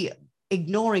be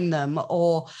ignoring them,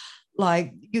 or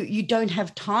like you don't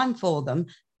have time for them.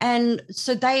 And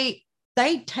so they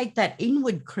take that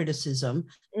inward criticism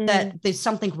mm, that there's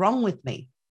something wrong with me.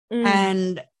 mm,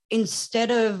 And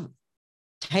instead of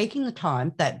taking the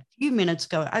time, that few minutes,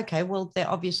 go, okay, well, they're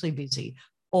obviously busy,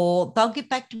 or they'll get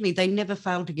back to me. They never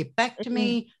fail to get back to mm,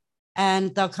 me,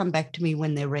 and they'll come back to me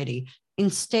when they're ready.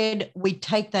 Instead, we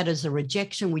take that as a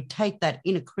rejection, we take that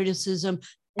inner criticism,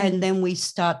 and mm. then we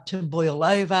start to boil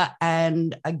over.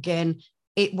 And again,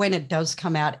 when it does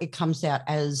come out, it comes out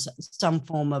as some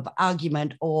form of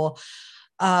argument or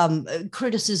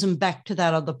criticism back to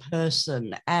that other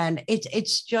person, and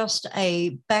it's just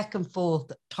a back and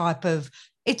forth type of,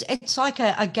 it's like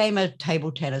a game of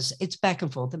table tennis. It's back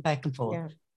and forth and back and forth. Yeah,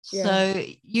 yeah, So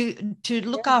you to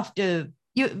look yeah. after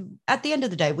you, at the end of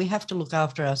the day, we have to look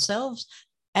after ourselves.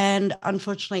 And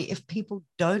unfortunately, if people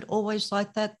don't always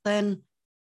like that, then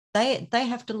they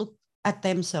have to look at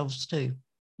themselves too.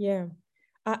 Yeah.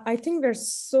 I think we're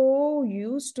so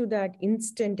used to that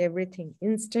instant everything,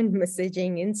 instant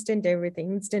messaging, instant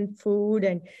everything, instant food.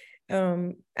 And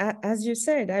as you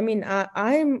said, I mean,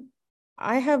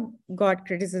 I have got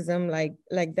criticism like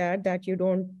that you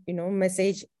don't,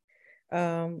 message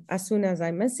as soon as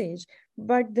I message.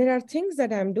 But there are things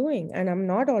that I'm doing and I'm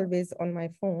not always on my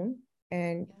phone.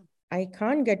 And I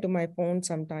can't get to my phone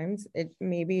sometimes.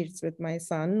 Maybe it's with my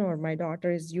son or my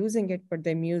daughter is using it for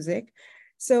their music.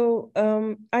 So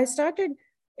I started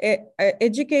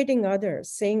educating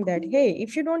others, saying that, hey,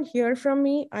 if you don't hear from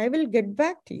me, I will get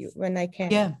back to you when I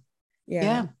can. Yeah, Yeah.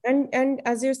 yeah, And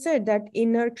as you said, that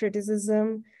inner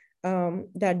criticism,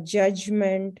 that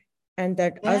judgment, and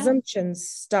that yeah, assumptions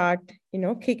start,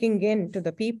 kicking in to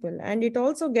the people. And it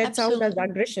also gets out as absolutely.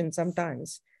 aggression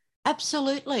sometimes.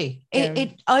 Absolutely. It, Yeah.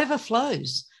 it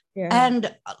overflows. Yeah.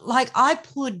 And like, I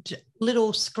put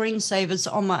little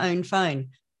screensavers on my own phone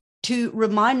to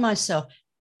remind myself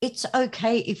it's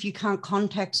okay if you can't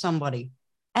contact somebody.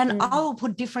 And I Mm, will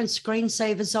put different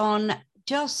screensavers on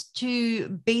just to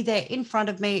be there in front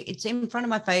of me. It's in front of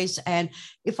my face. And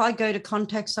if I go to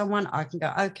contact someone, I can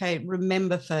go, okay,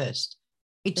 remember first.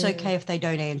 It's mm, okay if they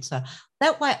don't answer.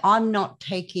 That way I'm not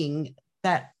taking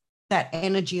that that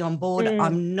energy on board. mm,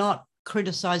 I'm not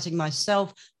criticizing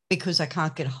myself because I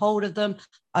can't get hold of them.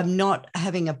 I'm not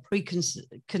having a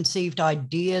preconceived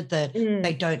idea that they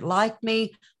mm, don't like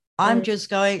me. I'm mm, just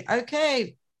going,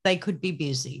 okay, they could be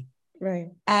busy.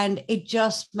 right. And it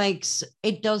does make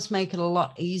it a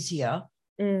lot easier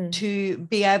Mm, to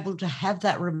be able to have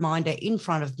that reminder in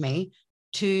front of me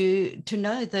to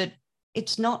know that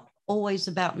it's not always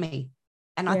about me.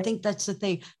 And I Yeah. think that's the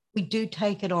thing. We do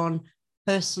take it on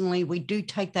personally. We do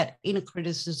take that inner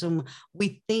criticism.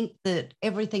 We think that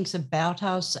everything's about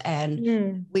us, and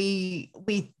Mm. we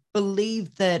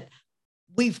believe that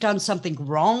we've done something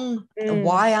wrong. Mm.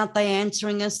 Why aren't they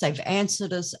answering us? They've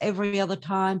answered us every other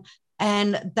time.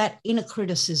 And that inner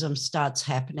criticism starts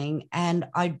happening. And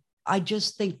I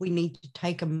just think we need to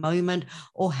take a moment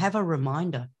or have a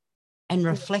reminder and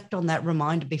reflect on that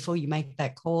reminder before you make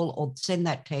that call or send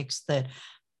that text that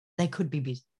they could be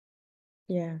busy.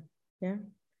 Yeah. Yeah.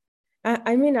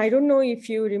 I mean, I don't know if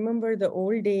you remember the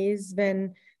old days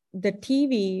when the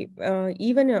TV,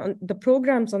 even the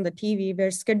programs on the TV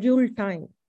were scheduled time.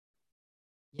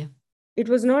 Yeah. It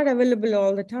was not available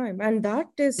all the time. And that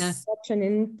is Yeah. such an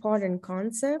important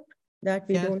concept that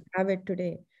we Yeah. don't have it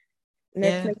today. Yeah.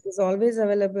 Netflix is always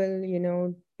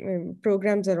available,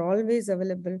 programs are always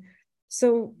available.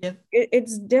 So Yeah.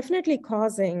 it's definitely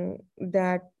causing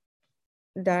that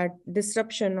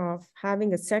disruption of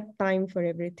having a set time for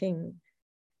everything.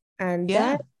 And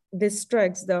Yeah. that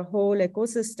distracts the whole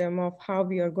ecosystem of how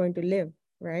we are going to live,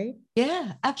 right?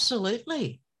 Yeah,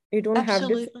 absolutely. You don't have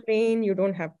Absolutely. discipline, you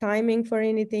don't have timing for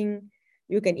anything.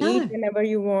 You can eat No, whenever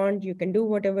you want, you can do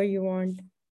whatever you want.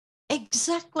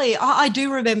 exactly. I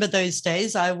do remember those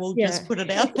days. I will Yeah. just put it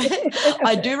out there.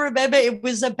 I do remember it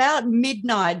was about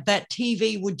midnight that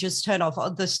TV would just turn off.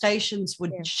 The stations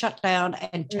would Yeah. shut down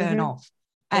and turn Mm-hmm. off.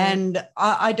 Yeah. And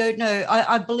I don't know.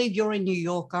 I believe you're in New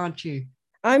York, aren't you?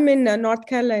 I'm in North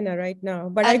Carolina right now,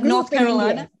 but I At grew up North in India.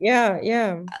 Carolina? Yeah,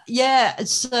 yeah. Yeah.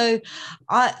 So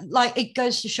I like it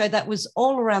goes to show that was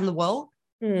all around the world.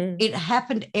 Mm, It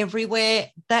happened everywhere.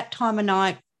 That time of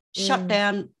night, shut mm,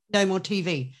 down, no more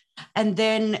TV. And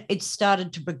then it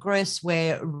started to progress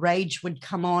where Rage would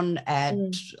come on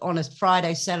mm, on a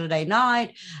Friday, Saturday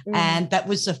night. mm, And that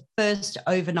was the first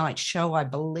overnight show, I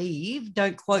believe.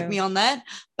 Don't quote yeah. me on that,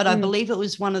 but I Mm, believe it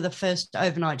was one of the first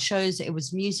overnight shows. It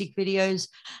was music videos.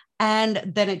 And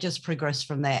then it just progressed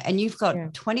from there. And you've yeah.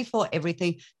 got 24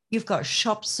 everything. You've got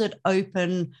shops that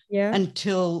open Yeah.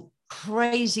 until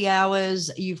crazy hours.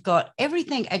 You've got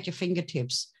everything at your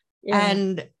fingertips. Yeah.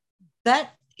 And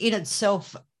that in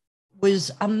itself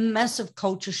was a massive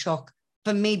culture shock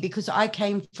for me because I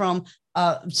came from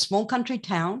a small country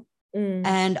town Mm,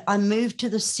 and I moved to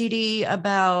the city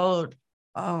about,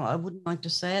 I wouldn't like to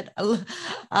say it,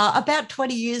 about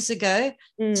 20 years ago.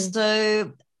 mm,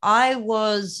 So I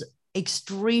was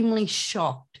extremely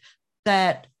shocked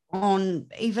that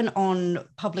even on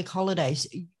public holidays,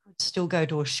 you could still go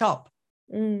to a shop.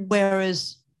 mm.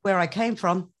 Whereas where I came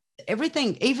from,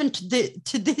 everything, even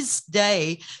to this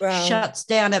day, Wow. shuts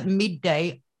down at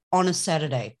midday on a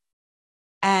Saturday.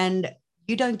 And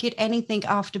you don't get anything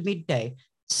after midday.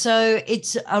 So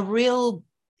it's a real,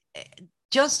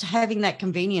 just having that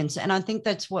convenience. And I think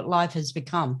that's what life has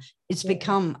become. It's Yeah.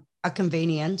 become a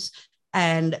convenience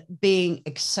and being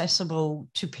accessible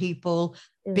to people,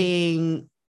 Mm. being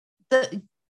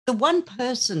the one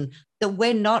person that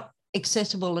we're not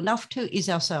accessible enough to is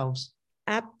ourselves.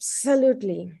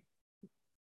 Absolutely.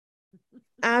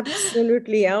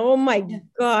 Absolutely. Oh my Yeah.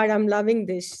 God, I'm loving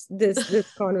this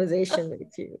conversation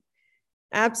with you.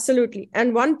 Absolutely.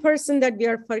 And one person that we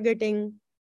are forgetting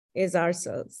is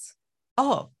ourselves.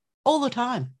 Oh, all the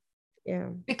time. Yeah.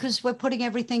 Because we're putting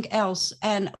everything else.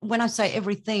 And when I say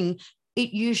everything,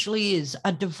 it usually is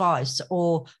a device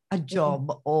or a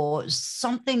job or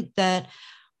something that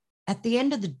at the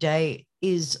end of the day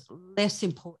is less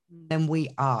important than we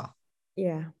are.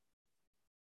 Yeah.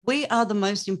 We are the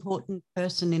most important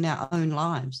person in our own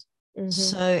lives. Mm-hmm.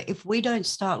 So if we don't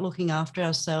start looking after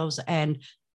ourselves and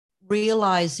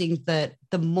realizing that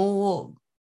the more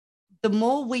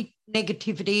we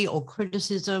negativity or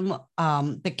criticism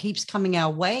that keeps coming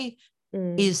our way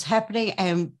is happening,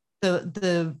 and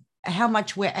the how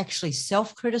much we're actually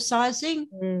self-criticizing,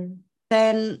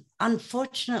 then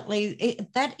unfortunately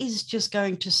that is just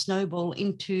going to snowball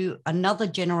into another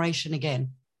generation again.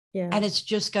 Yeah. And it's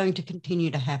just going to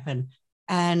continue to happen.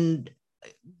 And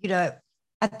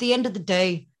at the end of the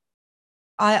day,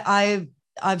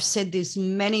 I've said this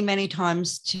many, many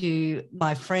times to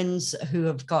my friends who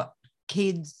have got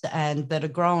kids and that are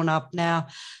growing up now,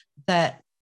 that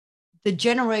the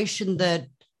generation that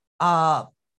are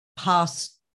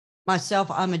past myself,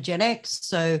 I'm a Gen X,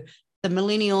 so the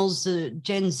millennials, the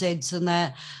Gen Zs and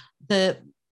that,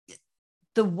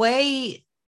 the way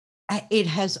it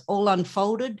has all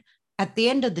unfolded, at the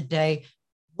end of the day,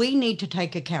 we need to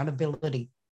take accountability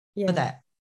for that.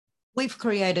 We've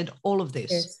created all of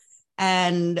this. Yes.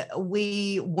 And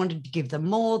we wanted to give them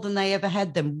more than they ever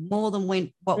had, them more than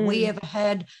what we ever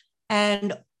had.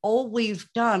 And all we've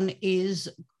done is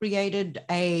created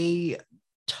a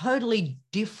totally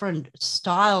different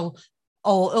style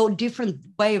or different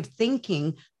way of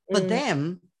thinking for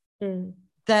them,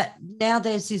 that now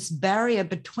there's this barrier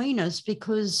between us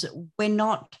because we're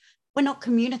not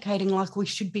communicating like we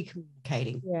should be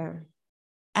communicating. Yeah.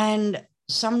 And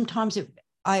sometimes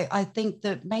I think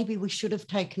that maybe we should have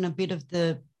taken a bit of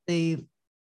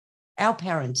our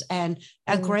parents and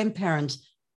our grandparents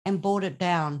and brought it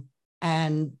down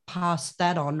and passed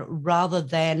that on, rather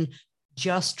than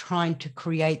just trying to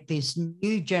create this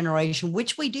new generation,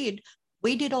 which we did.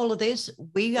 We did all of this.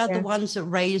 We are the ones that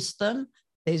raised them.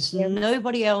 There's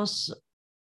nobody else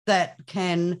that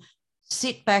can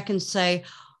sit back and say,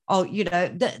 oh,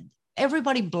 that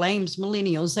everybody blames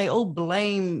millennials. They all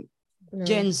blame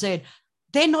Gen Z.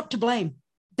 They're not to blame.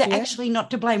 They're actually not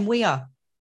to blame. We are,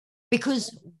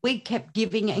 because we kept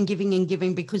giving and giving and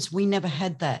giving because we never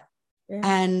had that. Yeah.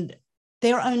 And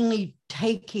they're only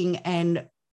taking and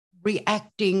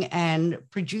reacting and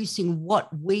producing what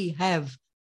we have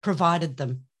provided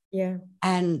them. Yeah.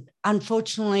 And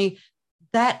unfortunately,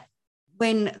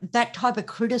 when that type of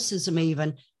criticism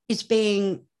even is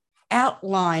being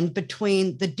outlined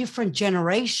between the different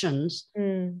generations,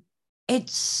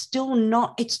 it's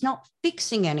not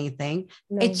fixing anything.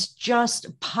 No. It's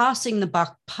just passing the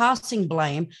buck, passing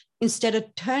blame, instead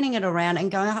of turning it around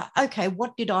and going, okay,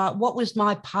 what was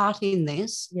my part in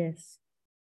this? Yes.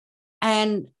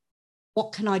 And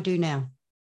what can I do now?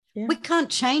 Yeah. We can't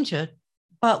change it,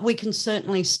 but we can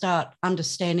certainly start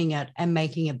understanding it and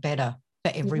making it better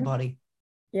for everybody.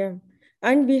 Yeah.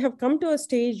 And we have come to a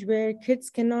stage where kids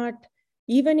cannot,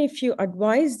 even if you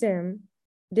advise them,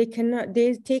 they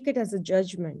take it as a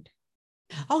judgment.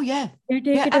 Oh, yeah. They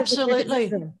take it absolutely. As a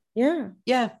criticism. Yeah.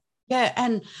 Yeah. Yeah.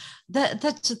 And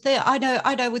that's the thing. I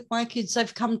know with my kids,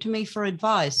 they've come to me for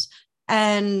advice.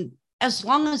 And as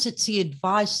long as it's the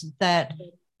advice that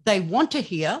they want to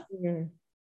hear,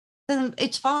 then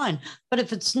it's fine. But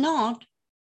if it's not,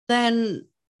 then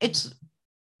it's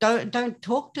don't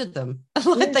talk to them.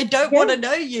 They don't want to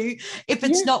know you if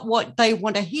it's not what they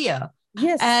want to hear.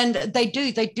 Yes. And they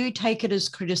do take it as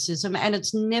criticism, and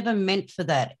it's never meant for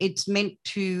that. It's meant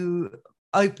to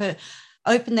open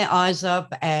their eyes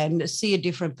up and see a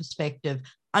different perspective.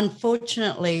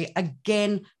 Unfortunately,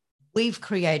 again, we've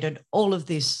created all of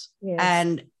this. Yes.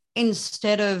 And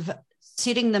instead of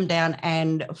sitting them down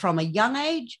and from a young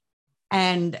age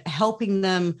and helping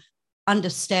them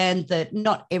understand that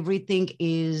not everything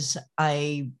is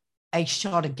a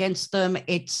shot against them,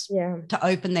 it's to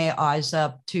open their eyes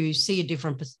up to see a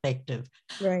different perspective.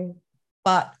 Right.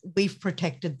 But we've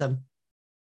protected them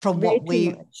from what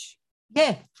we've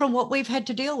had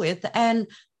to deal with. And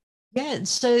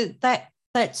so that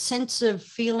sense of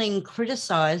feeling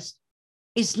criticized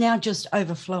is now just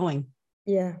overflowing.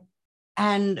 Yeah.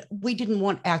 And we didn't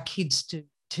want our kids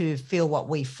to feel what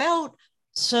we felt.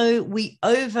 So we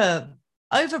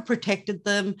overprotected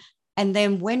them. And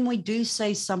then when we do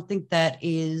say something that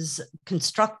is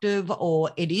constructive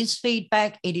or it is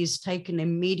feedback, it is taken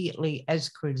immediately as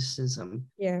criticism.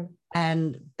 Yeah.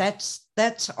 And that's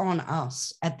on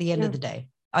us at the end of the day.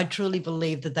 I truly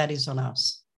believe that is on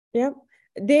us. Yeah.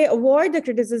 They avoid the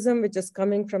criticism which is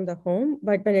coming from the home,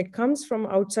 but when it comes from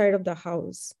outside of the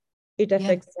house, it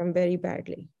affects them very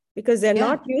badly because they're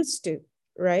not used to,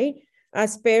 right?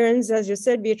 As parents, as you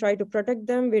said, we try to protect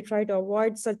them. We try to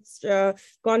avoid such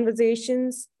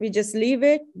conversations. We just leave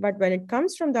it. But when it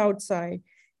comes from the outside,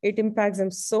 it impacts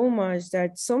them so much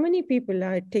that so many people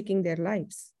are taking their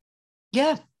lives.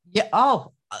 Yeah. Yeah.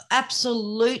 Oh,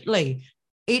 absolutely.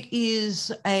 It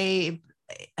is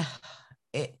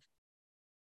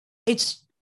it's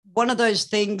one of those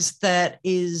things that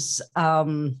is,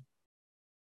 I'm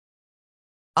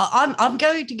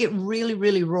going to get really,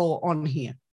 really raw on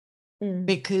here.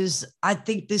 Because I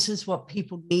think this is what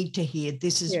people need to hear.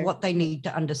 This is what they need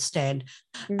to understand.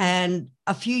 And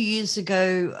a few years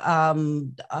ago,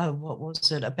 what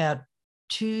was it? About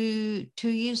two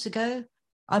years ago,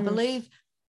 I believe,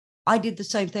 I did the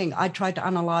same thing. I tried to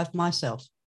unalive myself.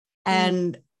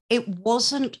 And it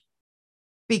wasn't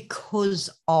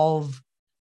because of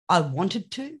I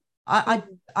wanted to. I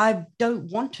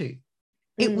don't want to.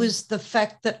 It was the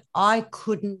fact that I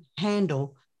couldn't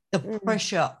handle the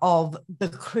pressure of the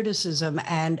criticism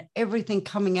and everything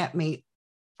coming at me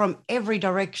from every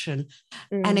direction.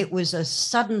 And it was a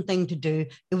sudden thing to do.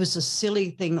 It was a silly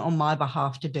thing on my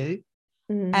behalf to do.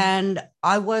 And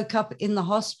I woke up in the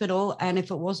hospital, and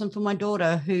if it wasn't for my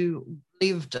daughter, who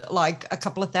lived like a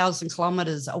couple of 1,000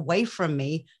 kilometers away from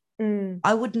me,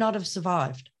 I would not have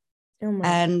survived.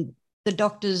 And the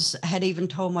doctors had even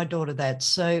told my daughter that.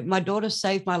 So my daughter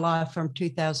saved my life from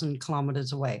 2,000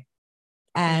 kilometers away.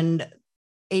 And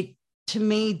it, to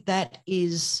me, that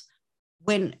is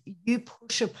when you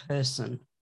push a person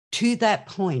to that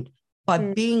point by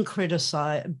being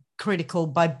critical,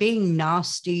 by being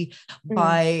nasty,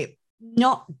 by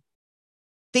not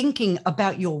thinking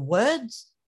about your words,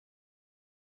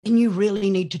 then you really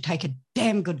need to take a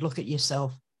damn good look at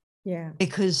yourself. Yeah.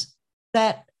 Because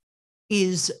that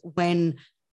is when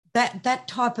that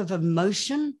type of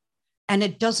emotion, and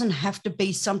it doesn't have to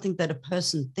be something that a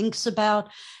person thinks about,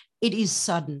 it is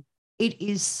sudden. It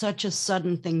is such a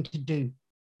sudden thing to do.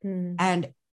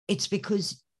 And it's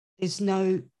because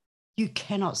you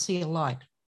cannot see a light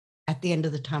at the end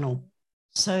of the tunnel.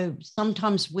 So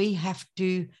sometimes we have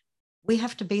to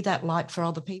be that light for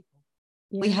other people.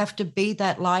 Yeah. We have to be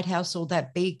that lighthouse or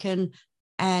that beacon,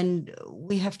 and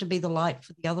we have to be the light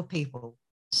for the other people,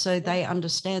 so they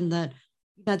understand that,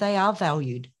 you know, they are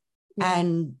valued,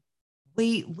 and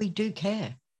we do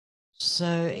care.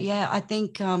 So yeah, I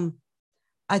think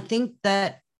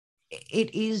that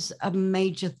it is a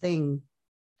major thing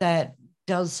that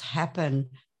does happen,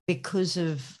 because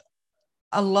of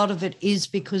a lot of it is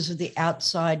because of the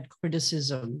outside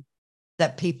criticism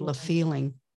that people are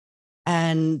feeling,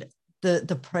 and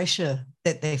the pressure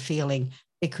that they're feeling,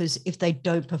 because if they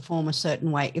don't perform a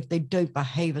certain way, if they don't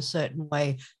behave a certain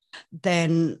way,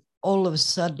 then all of a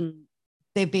sudden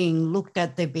they're being looked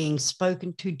at, they're being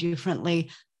spoken to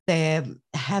differently, they're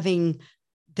having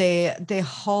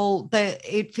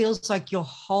it feels like your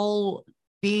whole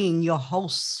being, your whole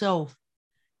self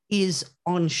is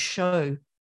on show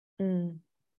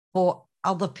for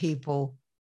other people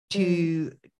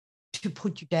to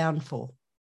put you down for.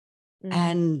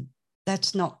 And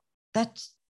that's not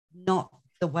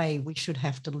the way we should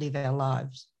have to live our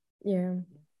lives. Yeah.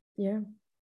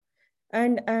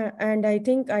 And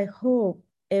I hope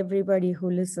everybody who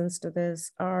listens to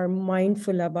this are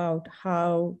mindful about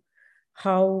how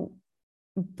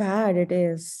bad it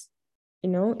is, you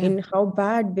know, in how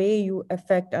bad way you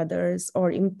affect others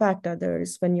or impact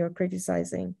others when you're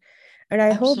criticizing. And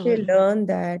I hope they learn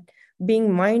that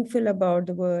being mindful about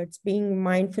the words, being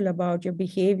mindful about your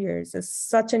behaviors is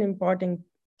such an important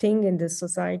thing in this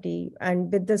society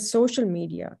and with the social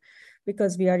media,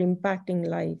 because we are impacting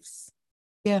lives.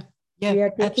 Yeah. Yeah. We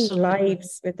are taking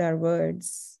lives with our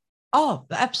words. Oh,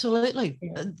 absolutely.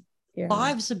 Yeah.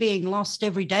 Lives are being lost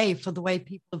every day for the way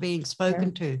people are being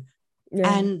spoken to.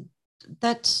 Yeah. And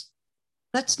that's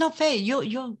not fair.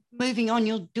 You're moving on,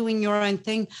 you're doing your own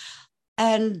thing.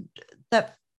 And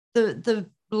that the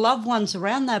loved ones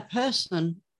around that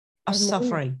person are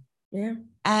suffering. Yeah.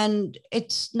 And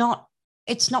it's not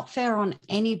fair on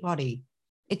anybody.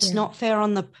 It's not fair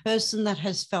on the person that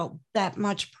has felt that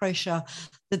much pressure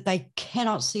that they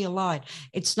cannot see a light.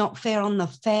 It's not fair on the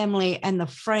family and the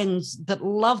friends that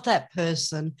love that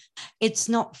person. It's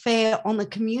not fair on the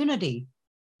community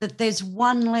that there's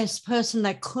one less person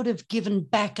that could have given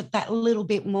back at that little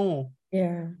bit more.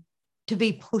 Yeah. To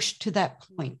be pushed to that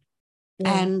point.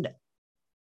 Yeah. And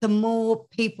the more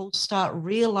people start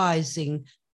realizing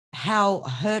how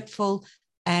hurtful,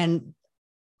 and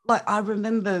like I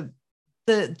remember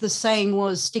the saying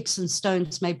was, sticks and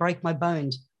stones may break my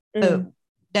bones, but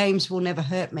names will never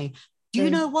hurt me. Do you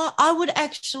know what? I would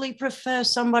actually prefer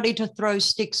somebody to throw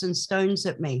sticks and stones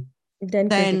at me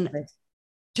than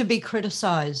to be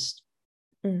criticized,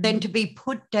 than to be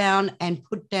put down and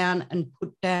put down and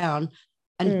put down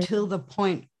until the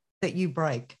point that you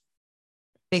break,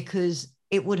 because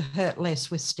it would hurt less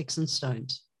with sticks and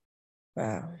stones.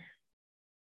 Wow.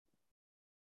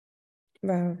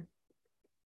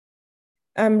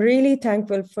 I'm really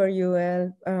thankful for you,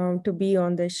 Elle, to be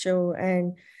on this show.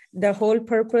 And the whole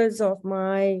purpose of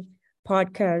my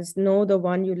podcast, Know the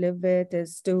One You Live With,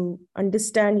 is to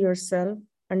understand yourself,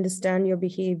 understand your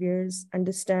behaviors,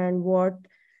 understand what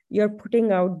you're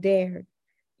putting out there,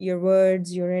 your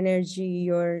words, your energy,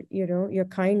 your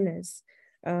kindness,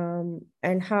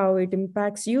 and how it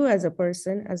impacts you as a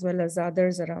person as well as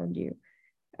others around you.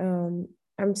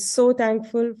 I'm so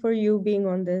thankful for you being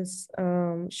on this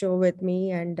show with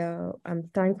me, and I'm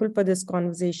thankful for this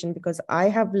conversation because I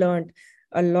have learned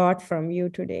a lot from you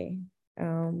today.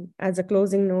 As a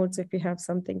closing notes, if you have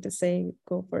something to say,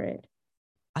 go for it.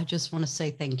 I just want to say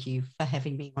thank you for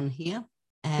having me on here,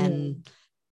 and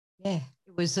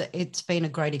it's been a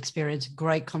great experience,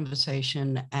 great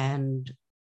conversation, and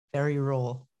very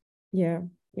raw. Yeah.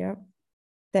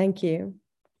 Thank you.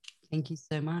 Thank you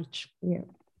so much. Yeah.